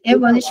 Like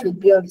everybody should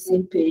be on the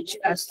same page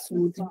as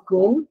to the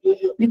goal.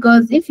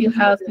 Because if you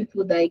have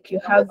people like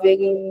you have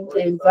varying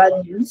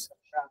values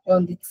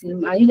on the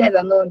team and you guys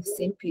are not on the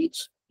same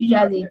page,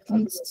 usually it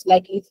leads to,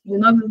 like if you're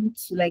not able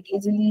to like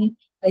easily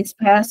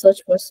inspire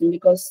such person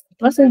because the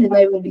person did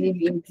not even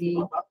believe in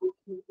the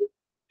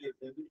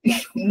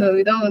no,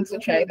 we don't want to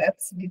try that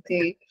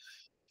detail.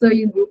 So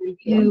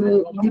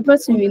the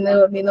person may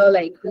not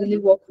like really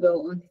work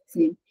well on the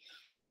team.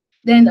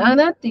 Then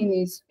another thing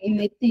is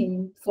in a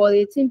team, for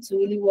the team to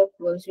really work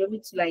well, you should be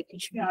to like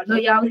it should be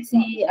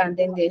loyalty, and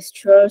then there's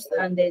trust,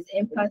 and there's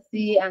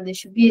empathy, and there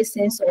should be a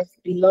sense of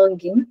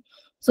belonging.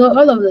 So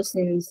all of those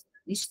things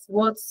is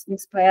what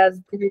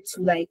inspires people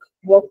to like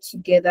work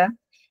together.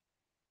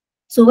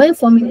 So when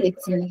forming a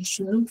team, you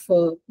should look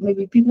for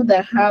maybe people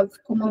that have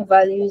common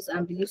values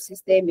and belief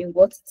system in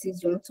what it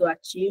is you want to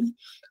achieve.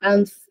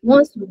 And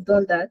once you've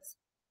done that,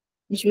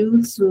 you should be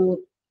able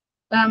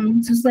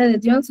to say,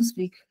 do you want to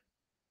speak?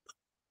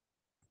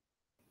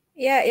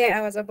 Yeah,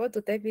 I was about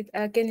to type it.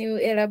 Can you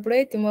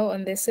elaborate more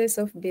on the sense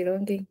of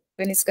belonging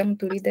when it's come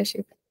to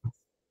leadership?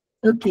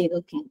 Okay.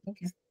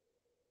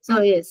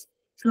 So yes.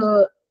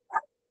 So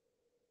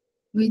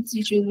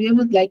you should be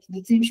able to, like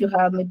the team should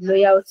have maybe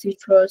loyalty,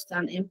 trust,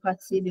 and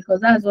empathy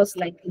because that's what's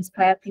like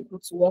inspire people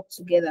to work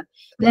together.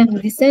 Then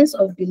the sense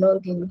of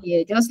belonging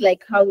here, just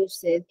like how you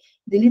said,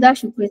 the leader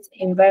should create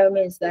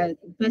environments that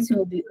the person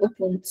will be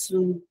open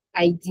to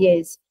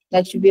ideas,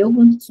 like should be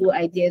open to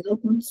ideas,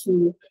 open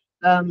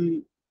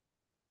um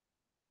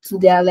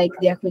their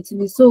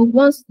creativity. So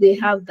once they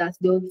have that,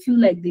 they will feel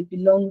like they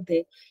belong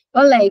there.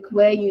 Unlike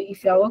where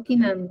if you're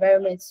working in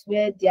environments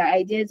where their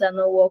ideas are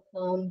not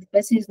welcome, the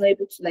person is not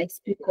able to like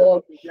speak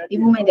up,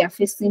 even when they are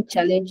facing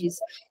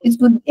challenges. It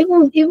could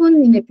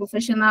even in a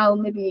professional,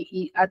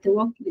 maybe at the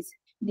workplace,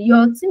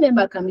 your team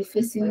member can be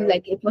facing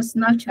like a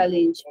personal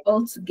challenge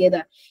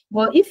altogether.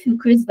 But if you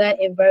create that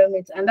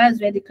environment, and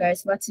that's where the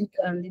charismatic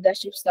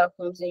leadership style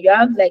comes in, you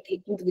have like a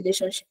good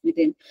relationship with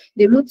them,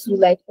 they're able to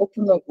like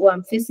open up, oh,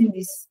 I'm facing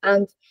this.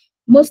 And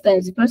most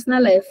times the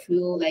personal life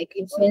will like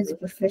influence the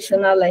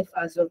professional life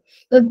as well.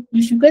 So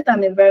you should create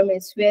an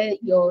environment where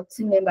your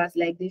team members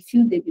like they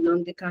feel they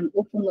belong, they can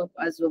open up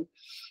as well.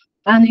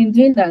 And in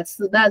doing that,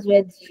 so that's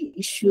where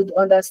you should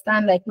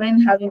understand, like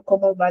when having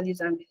common values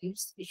and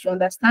beliefs, you should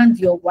understand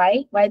your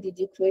why. Why did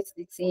you create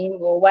the team,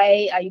 or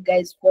why are you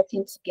guys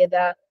working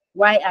together?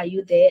 Why are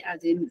you there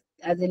as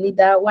a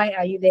leader? Why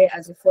are you there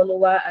as a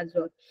follower as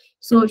well?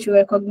 So you should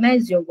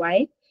recognize your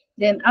why.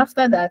 Then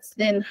after that,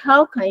 then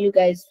how can you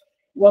guys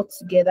work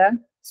together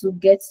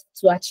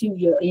to achieve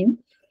your aim?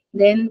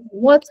 Then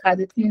what are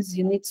the things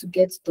you need to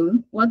get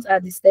done? What are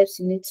the steps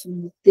you need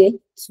to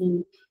take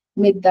to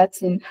make that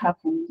thing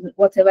happen,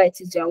 whatever it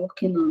is you're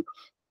working on?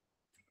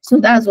 So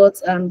that's what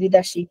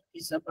leadership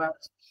is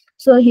about.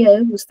 So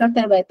here we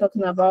started by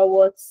talking about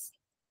what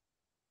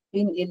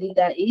being a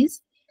leader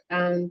is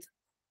and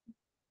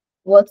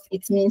what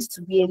it means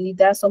to be a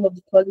leader, some of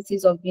the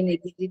qualities of being a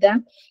good leader,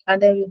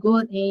 and then we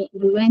went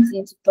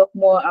in to talk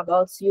more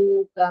about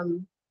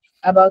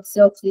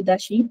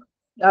self-leadership,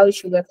 how you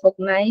should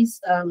recognize,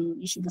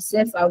 you should be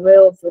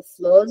self-aware of your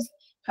flaws,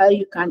 how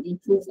you can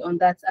improve on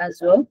that as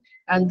well,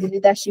 and the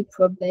leadership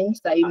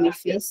problems that you may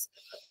face.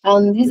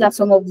 And these are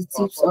some of the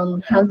tips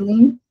on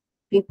handling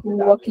people,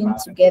 working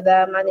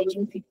together,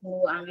 managing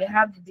people, and we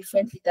have the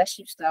different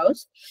leadership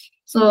styles.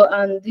 So,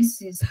 and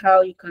this is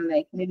how you can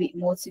like maybe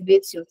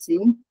motivate your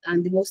team.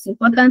 And the most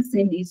important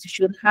thing is you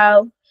should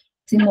have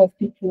team of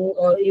people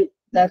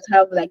that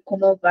have like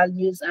common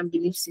values and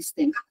belief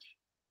system.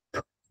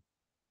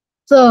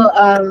 So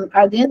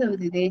at the end of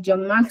the day,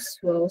 John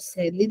Maxwell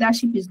said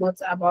leadership is not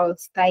about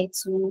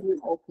title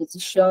or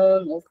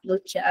position or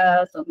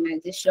flowchart,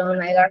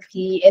 organization,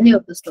 hierarchy, any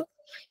of the stuff.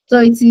 So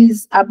it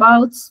is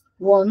about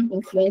one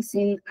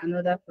influencing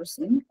another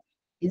person,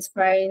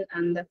 inspiring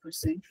another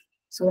person.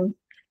 So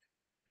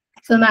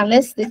now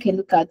let's take a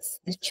look at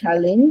the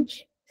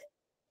challenge.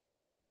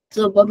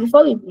 So, but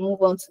before we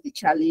move on to the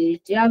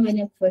challenge, do you have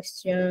any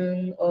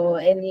question or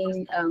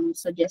any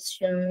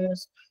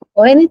suggestions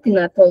or anything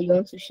at all you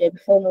want to share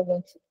before we move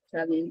on to the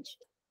challenge?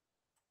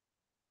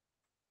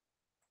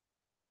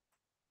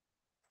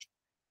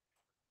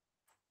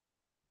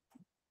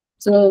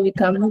 So we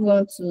can move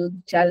on to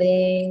the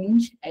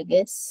challenge, I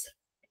guess.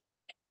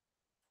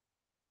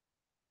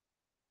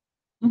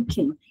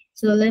 Okay,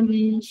 so let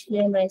me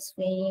share my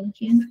screen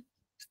here.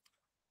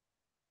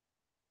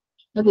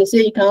 Okay, so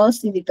you can all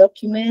see the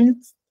document.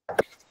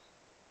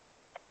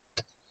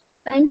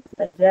 Time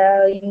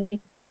fragile,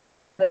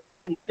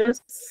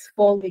 just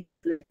 4 weeks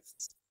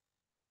left.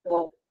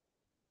 So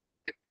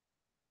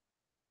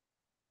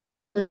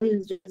this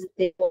is just a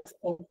table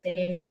of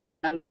content.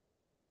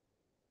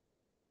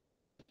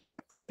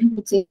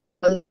 Putting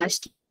on a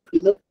sheet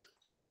below.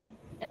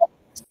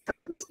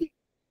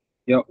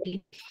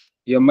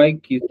 Your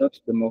mic is not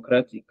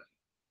democratic.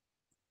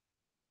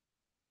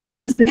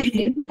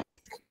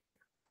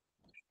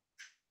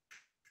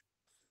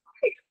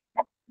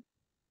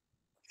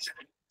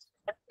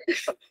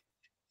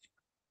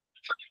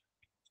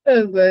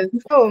 Oh God.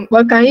 Oh,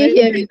 But can you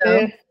hear me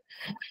now?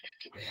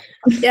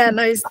 Yeah,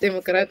 no, it's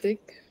democratic.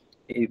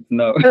 It's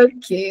no.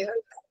 Okay.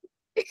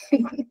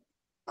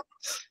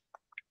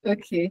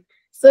 Okay.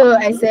 So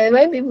I said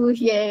when people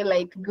hear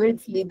like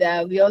great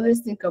leader, we always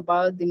think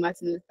about the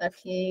Martin Luther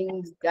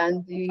King,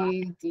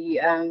 Gandhi, the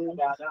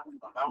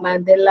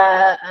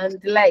Mandela, and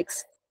the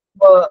likes.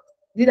 But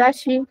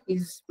leadership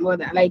is more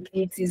than like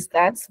it is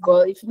that.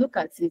 But if you look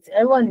at it,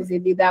 everyone is a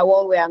leader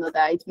one way or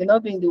another. It may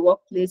not be in the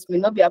workplace, may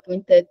not be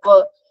appointed,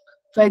 but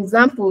for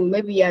example,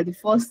 maybe you are the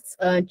first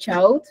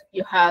child,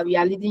 you are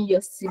leading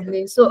your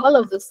siblings. So all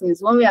of those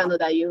things, one way or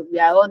another, we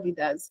are all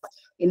leaders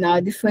in our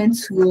different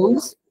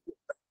roles.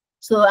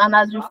 So, and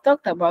as we've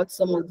talked about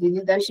some of the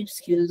leadership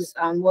skills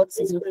and what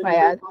is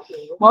required,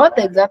 what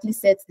exactly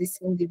sets these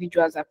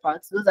individuals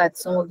apart? Those are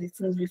some of the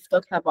things we've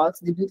talked about,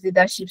 the good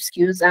leadership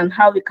skills and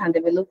how we can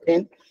develop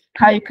them,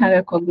 how you can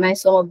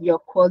recognize some of your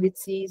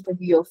qualities,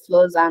 maybe your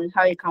flaws, and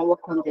how you can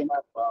work on them.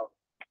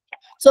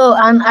 So,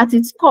 and at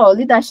its core,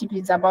 leadership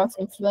is about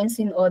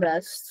influencing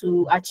others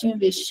to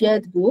achieve a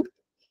shared goal.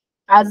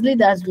 As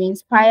leaders, we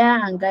inspire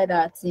and guide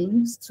our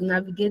teams to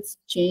navigate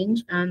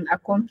change and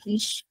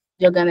accomplish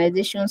the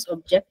organization's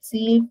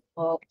objective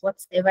or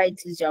whatever it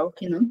is you're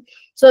working on.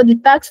 So the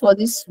task for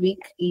this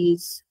week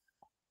is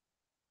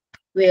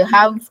we'll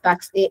have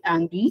task A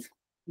and B,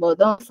 but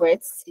don't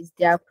fret,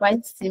 they are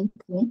quite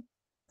simple.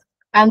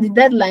 And the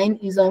deadline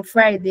is on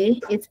Friday,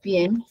 8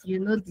 p.m. You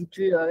know the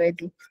drill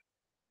already.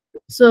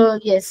 So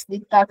yes,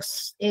 the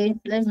task A,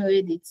 let me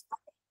read it.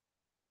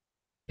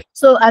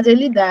 So as a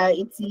leader,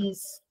 it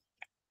is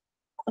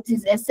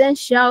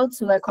essential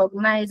to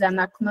recognize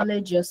and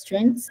acknowledge your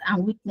strengths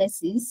and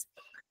weaknesses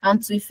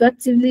and to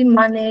effectively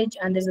manage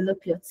and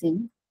develop your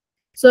team.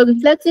 So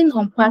reflecting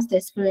on past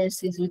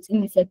experiences with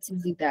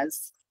ineffective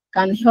leaders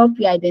can help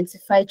you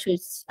identify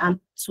traits and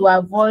to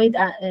avoid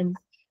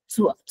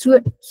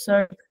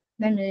sorry,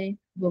 let me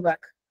go back.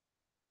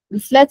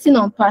 Reflecting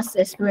on past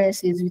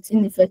experiences with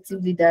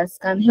ineffective leaders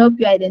can help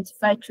you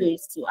identify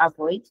traits to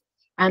avoid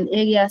and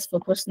areas for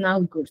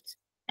personal growth.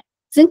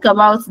 Think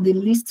about the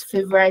least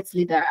favorite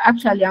leader.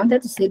 Actually, I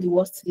wanted to say the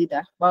worst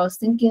leader, but I was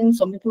thinking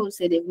some people will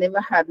say they've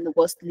never had the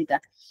worst leader.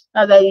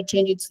 That's why you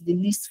change it to the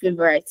least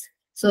favorite.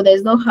 So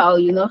there's no how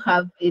you not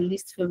have a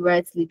least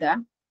favorite leader.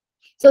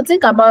 So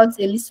think about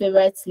a least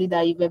favorite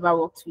leader you've ever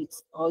worked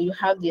with or you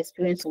have the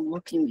experience of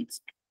working with.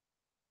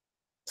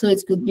 So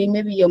it could be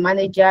maybe your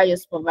manager, your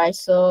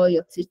supervisor,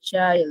 your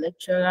teacher, your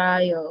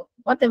lecturer, your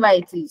whatever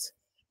it is.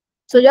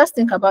 So just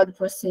think about the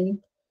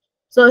person.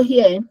 So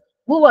here,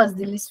 who was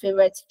the least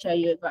favorite teacher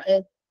you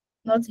ever,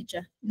 not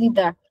teacher,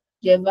 leader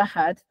you ever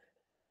had?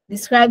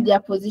 Describe their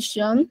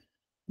position,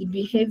 the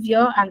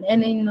behavior, and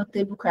any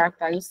notable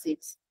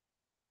characteristics.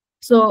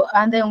 So,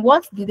 and then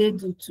what did they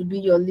do to be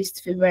your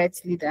least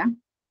favorite leader?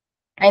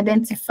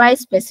 Identify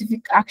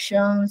specific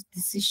actions,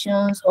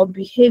 decisions, or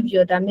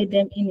behavior that made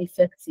them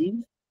ineffective.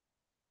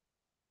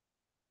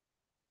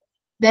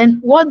 Then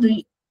what do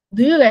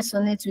you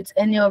resonate with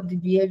any of the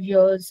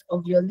behaviors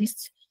of your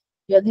least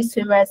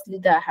favorite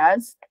leader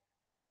has?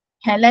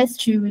 Highlight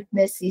 3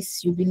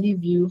 weaknesses you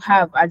believe you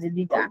have as a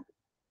leader.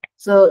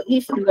 So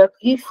if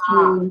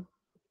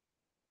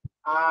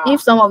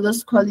some of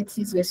those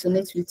qualities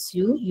resonate with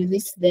you, you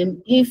list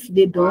them. If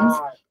they don't,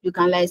 you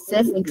can like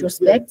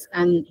self-introspect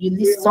and you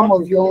list some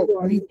of your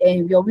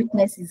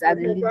weaknesses as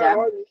a leader.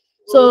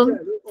 So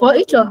for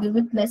each of the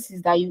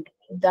weaknesses that you've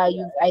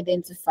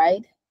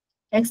identified,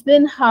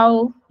 explain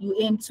how you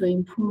aim to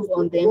improve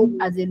on them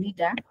as a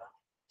leader.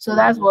 So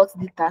that's what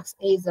the task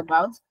A is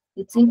about.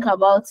 You think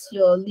about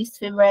your least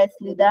favorite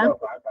leader,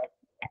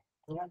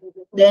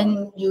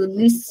 then you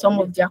list some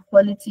of their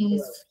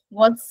qualities.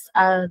 What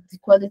are the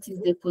qualities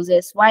they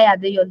possess? Why are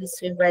they your least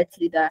favorite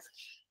leader?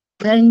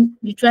 Then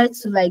you try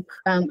to like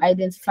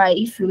identify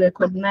if you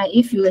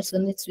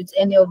resonate with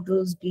any of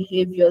those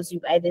behaviors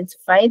you've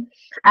identified.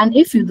 And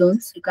if you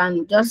don't, you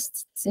can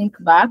just think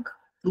back,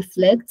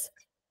 reflect.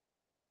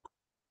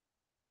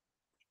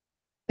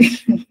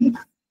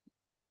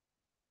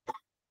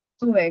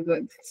 Oh my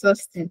god,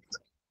 exhausting.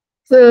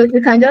 So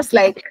you can just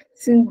like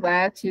think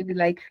back, you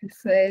like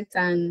reflect,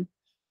 and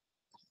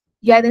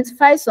you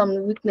identify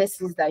some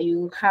weaknesses that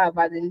you have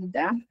as a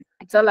leader.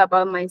 It's all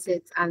about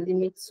mindset and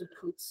limits to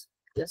put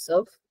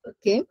yourself.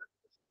 Okay.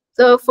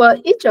 So for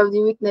each of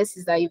the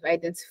weaknesses that you've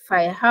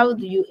identified, how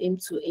do you aim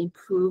to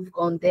improve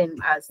on them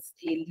as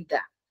a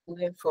leader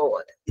moving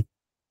forward?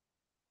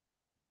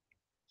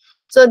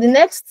 So the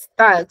next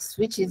task,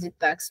 which is the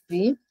task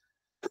B,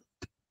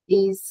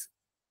 is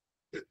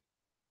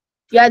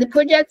you are the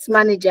project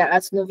manager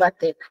at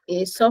Novatech,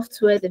 a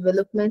software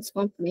development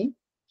company.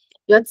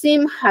 Your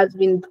team has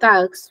been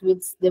tasked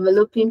with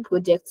developing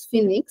Project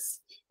Phoenix,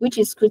 which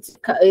is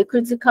a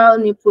critical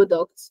new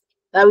product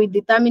that will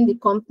determine the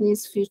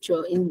company's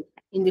future in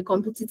the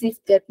competitive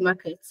tech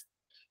market.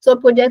 So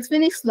Project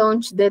Phoenix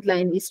launch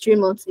deadline is 3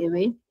 months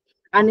away,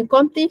 and the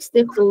company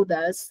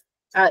stakeholders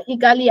are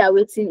eagerly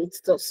awaiting its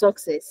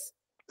success.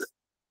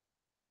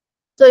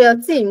 So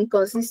your team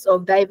consists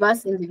of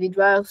diverse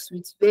individuals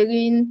with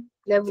varying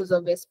levels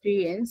of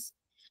experience.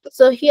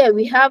 So here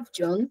we have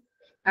John,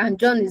 and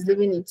John is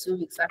leaving in 2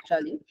 weeks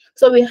actually.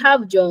 So we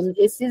have John,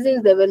 a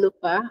seasoned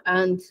developer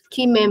and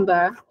key team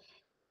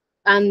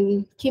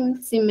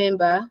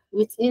member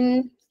with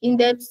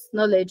in-depth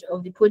knowledge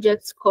of the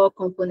project's core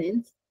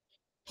components.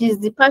 His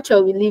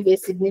departure will leave a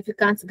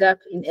significant gap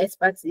in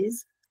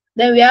expertise.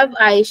 Then we have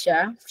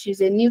Aisha.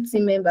 She's a new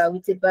team member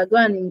with a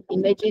background in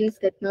emerging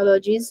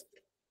technologies.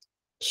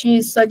 She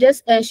has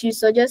suggested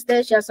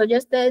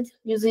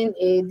using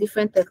a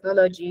different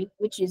technology,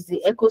 which is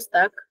the Echo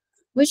Stack,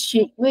 which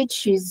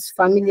she's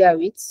familiar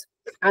with,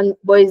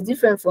 but is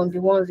different from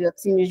the ones your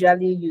team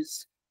usually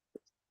use.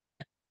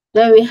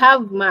 Then we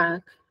have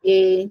Mark,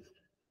 a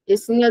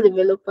senior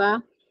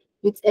developer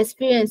with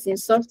experience in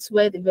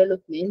software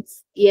development.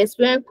 He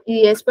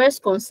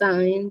expressed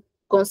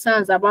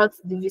concerns about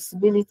the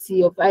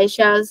visibility of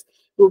Aisha's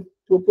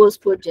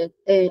proposed project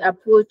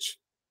approach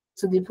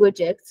to the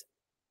project.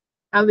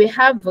 And we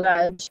have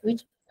Raj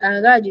is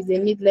a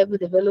mid-level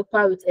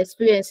developer with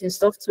experience in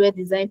software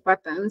design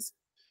patterns.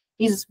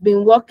 He's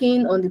been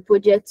working on the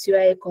project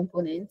UI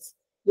components.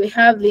 We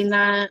have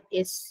Lina,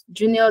 a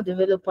junior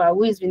developer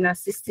who has been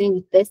assisting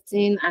with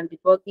testing and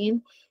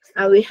debugging.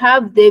 And we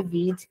have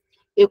David,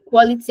 a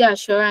quality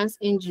assurance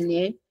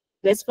engineer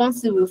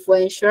responsible for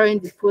ensuring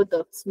the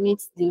product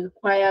meets the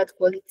required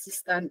quality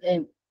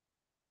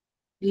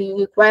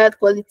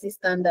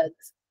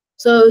standards.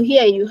 So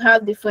here you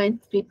have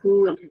different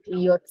people in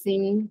your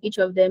team, each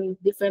of them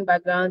different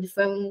background,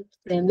 different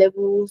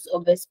levels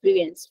of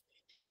experience.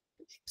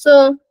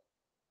 So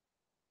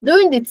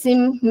during the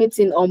team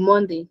meeting on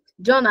Monday,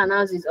 John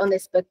announced his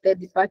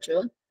unexpected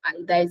departure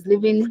and that is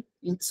leaving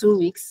in 2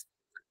 weeks.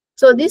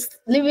 So this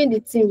leaving the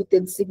team with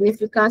a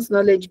significant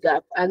knowledge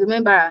gap, and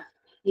remember,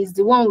 he's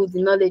the one with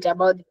the knowledge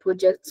about the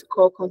project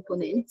core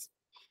components,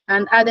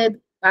 and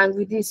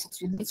with this it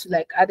will lead to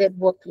like added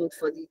workload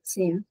for the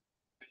team.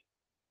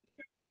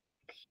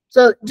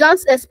 So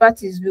John's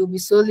expertise will be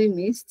sorely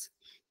missed.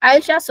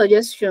 Aisha's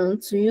suggestion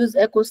to use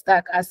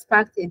EchoStack has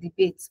sparked a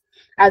debate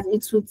as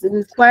it would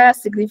require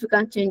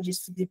significant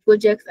changes to the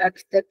project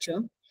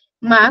architecture.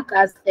 Mark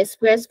has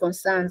expressed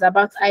concerns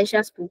about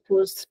Aisha's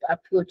proposed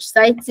approach,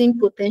 citing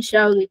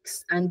potential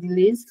risks and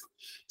delays.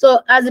 So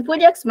as a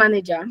project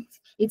manager,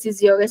 it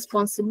is your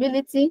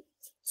responsibility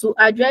to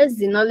address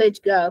the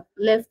knowledge gap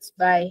left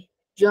by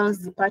John's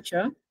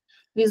departure,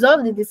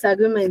 resolve the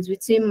disagreements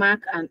between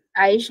Mark and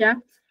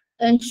Aisha,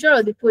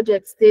 ensure the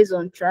project stays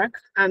on track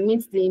and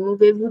meets the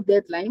immovable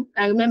deadline.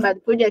 And remember, the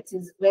project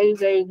is very,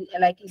 very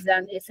is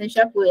an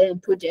essential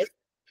project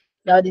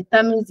that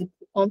determines the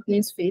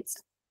company's fate.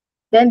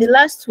 Then the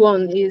last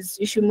one is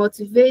you should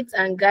motivate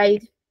and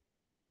guide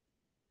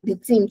the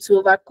team to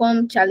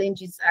overcome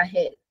challenges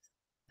ahead.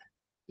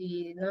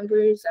 The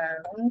numbers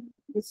are wrong.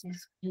 This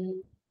is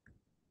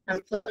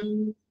I'm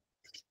sorry.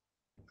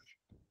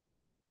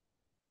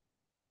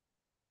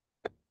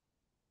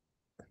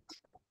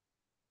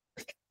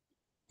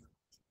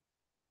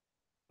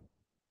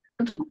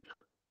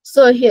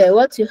 So here,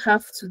 what you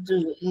have to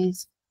do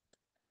is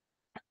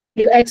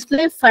you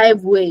explain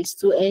 5 ways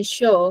to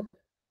ensure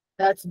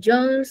that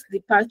John's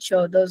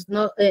departure does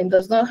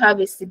not have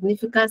a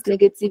significant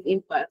negative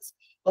impact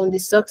on the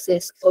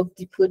success of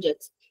the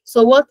project.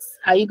 So what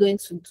are you going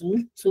to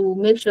do to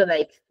make sure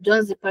like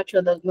John's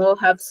departure does not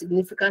have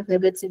significant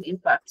negative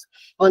impact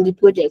on the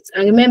project?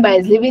 And remember,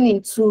 it's leaving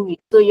in 2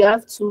 weeks, so you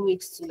have 2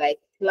 weeks to like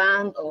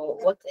plan or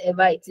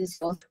whatever it is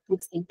you want to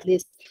put in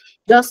place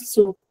just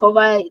to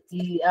cover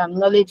the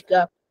knowledge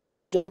gap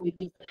John will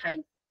be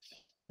behind.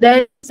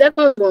 Then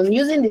second one,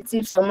 using the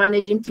tips for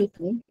managing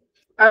people,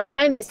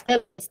 outline a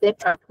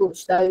step-by-step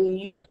approach that will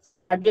use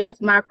address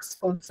Mark's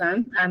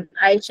concern and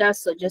Aisha's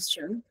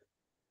suggestion.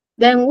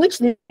 Then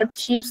which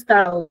leadership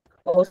style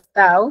or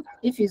style,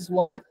 if it's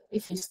one,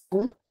 if it's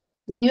two,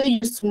 you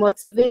use to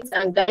motivate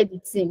and guide the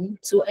team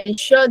to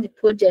ensure the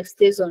project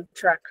stays on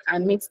track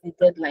and meets the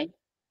deadline?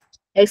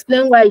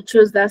 Explain why you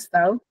chose that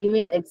style,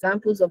 giving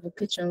examples of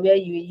occasion where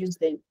you will use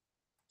them.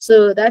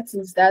 So that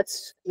is that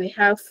we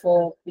have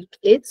for week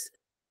 8.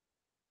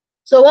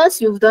 So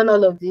once you've done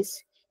all of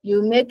this,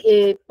 you make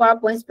a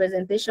PowerPoint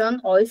presentation,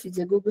 or if it's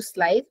a Google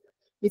slide,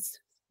 with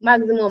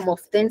maximum of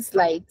 10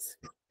 slides.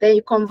 Then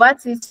you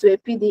convert it to a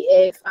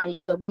PDF and you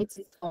submit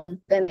it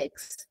on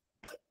 10x.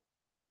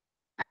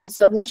 And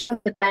submission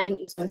deadline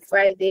is on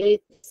Friday,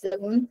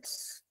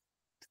 7th.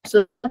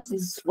 So that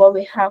is what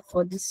we have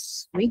for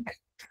this week.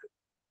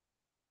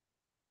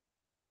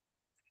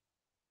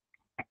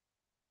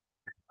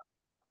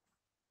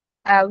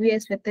 Are we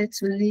expected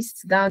to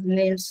list down the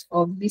names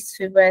of these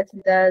favorite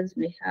leaders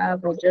we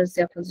have, or just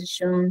their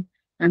position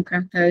and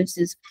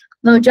characteristics?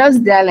 No,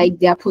 just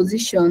their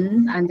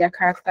position and their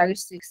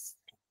characteristics.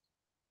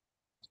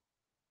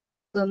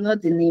 So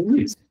not the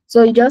name.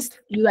 So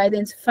you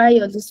identify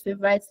your least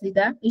favorite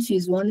leader. If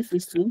it's one, if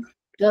it's two,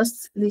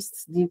 just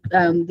list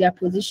their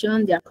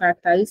position, their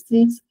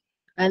characteristics,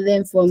 and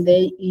then from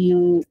there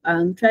you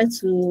try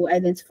to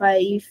identify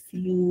if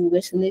you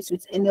resonate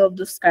with any of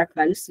those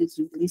characteristics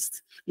you've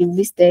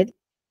listed.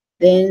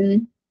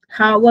 Then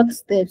what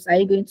steps are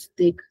you going to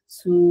take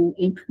to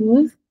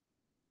improve?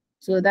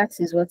 So that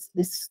is what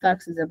this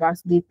task is about,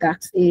 the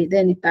task A.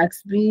 Then the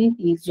task B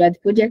is you are the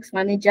project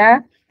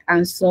manager,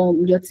 and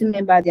your team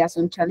member, there are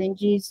some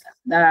challenges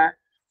that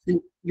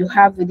you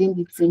have within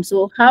the team.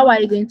 So how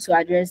are you going to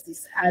address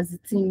this as the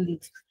team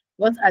lead?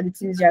 What are the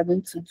things you are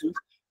going to do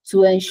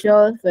to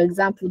ensure, for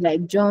example,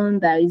 like John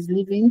that is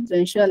leaving, to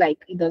ensure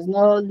like he does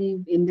not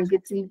leave a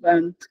negative,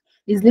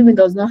 his leaving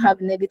does not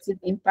have negative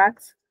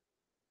impact.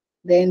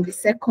 Then the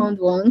second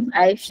one,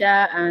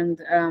 Aisha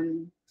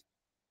and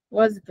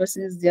what's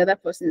the other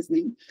person's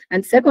name?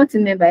 And second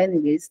team member,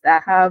 anyways,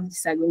 that have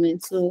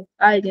disagreement. So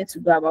how are you going to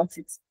go about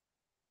it?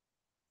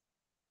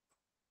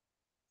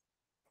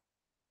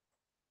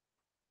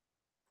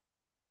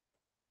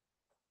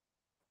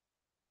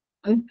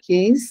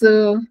 Okay,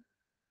 so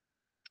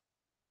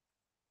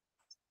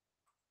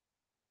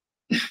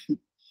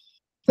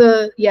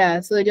so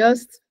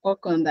just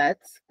work on that,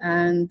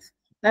 and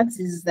that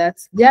is that.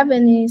 Do you have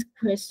any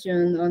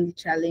question on the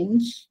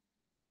challenge,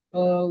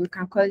 or we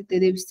can call it a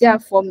day? We still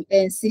have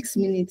 6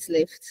 minutes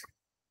left.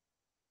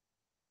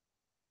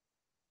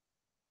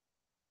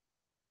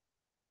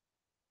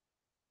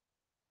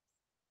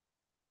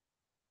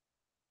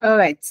 All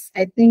right,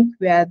 I think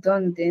we are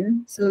done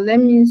then. So let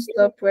me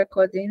stop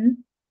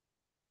recording.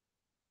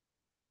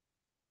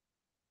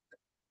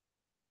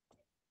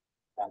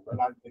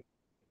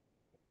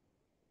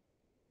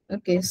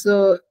 Okay,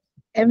 so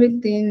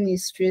everything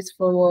is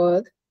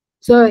straightforward.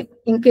 So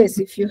in case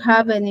if you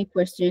have any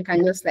question, you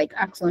can just like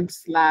ask on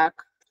Slack.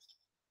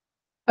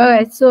 All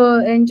right, so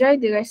enjoy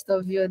the rest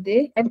of your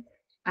day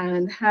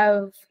and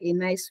have a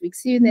nice week.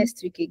 See you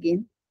next week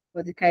again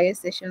for the career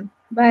session.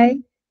 Bye.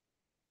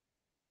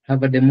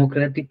 Have a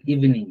democratic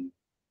evening.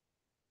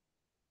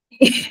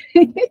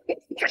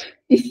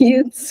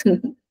 You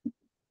too.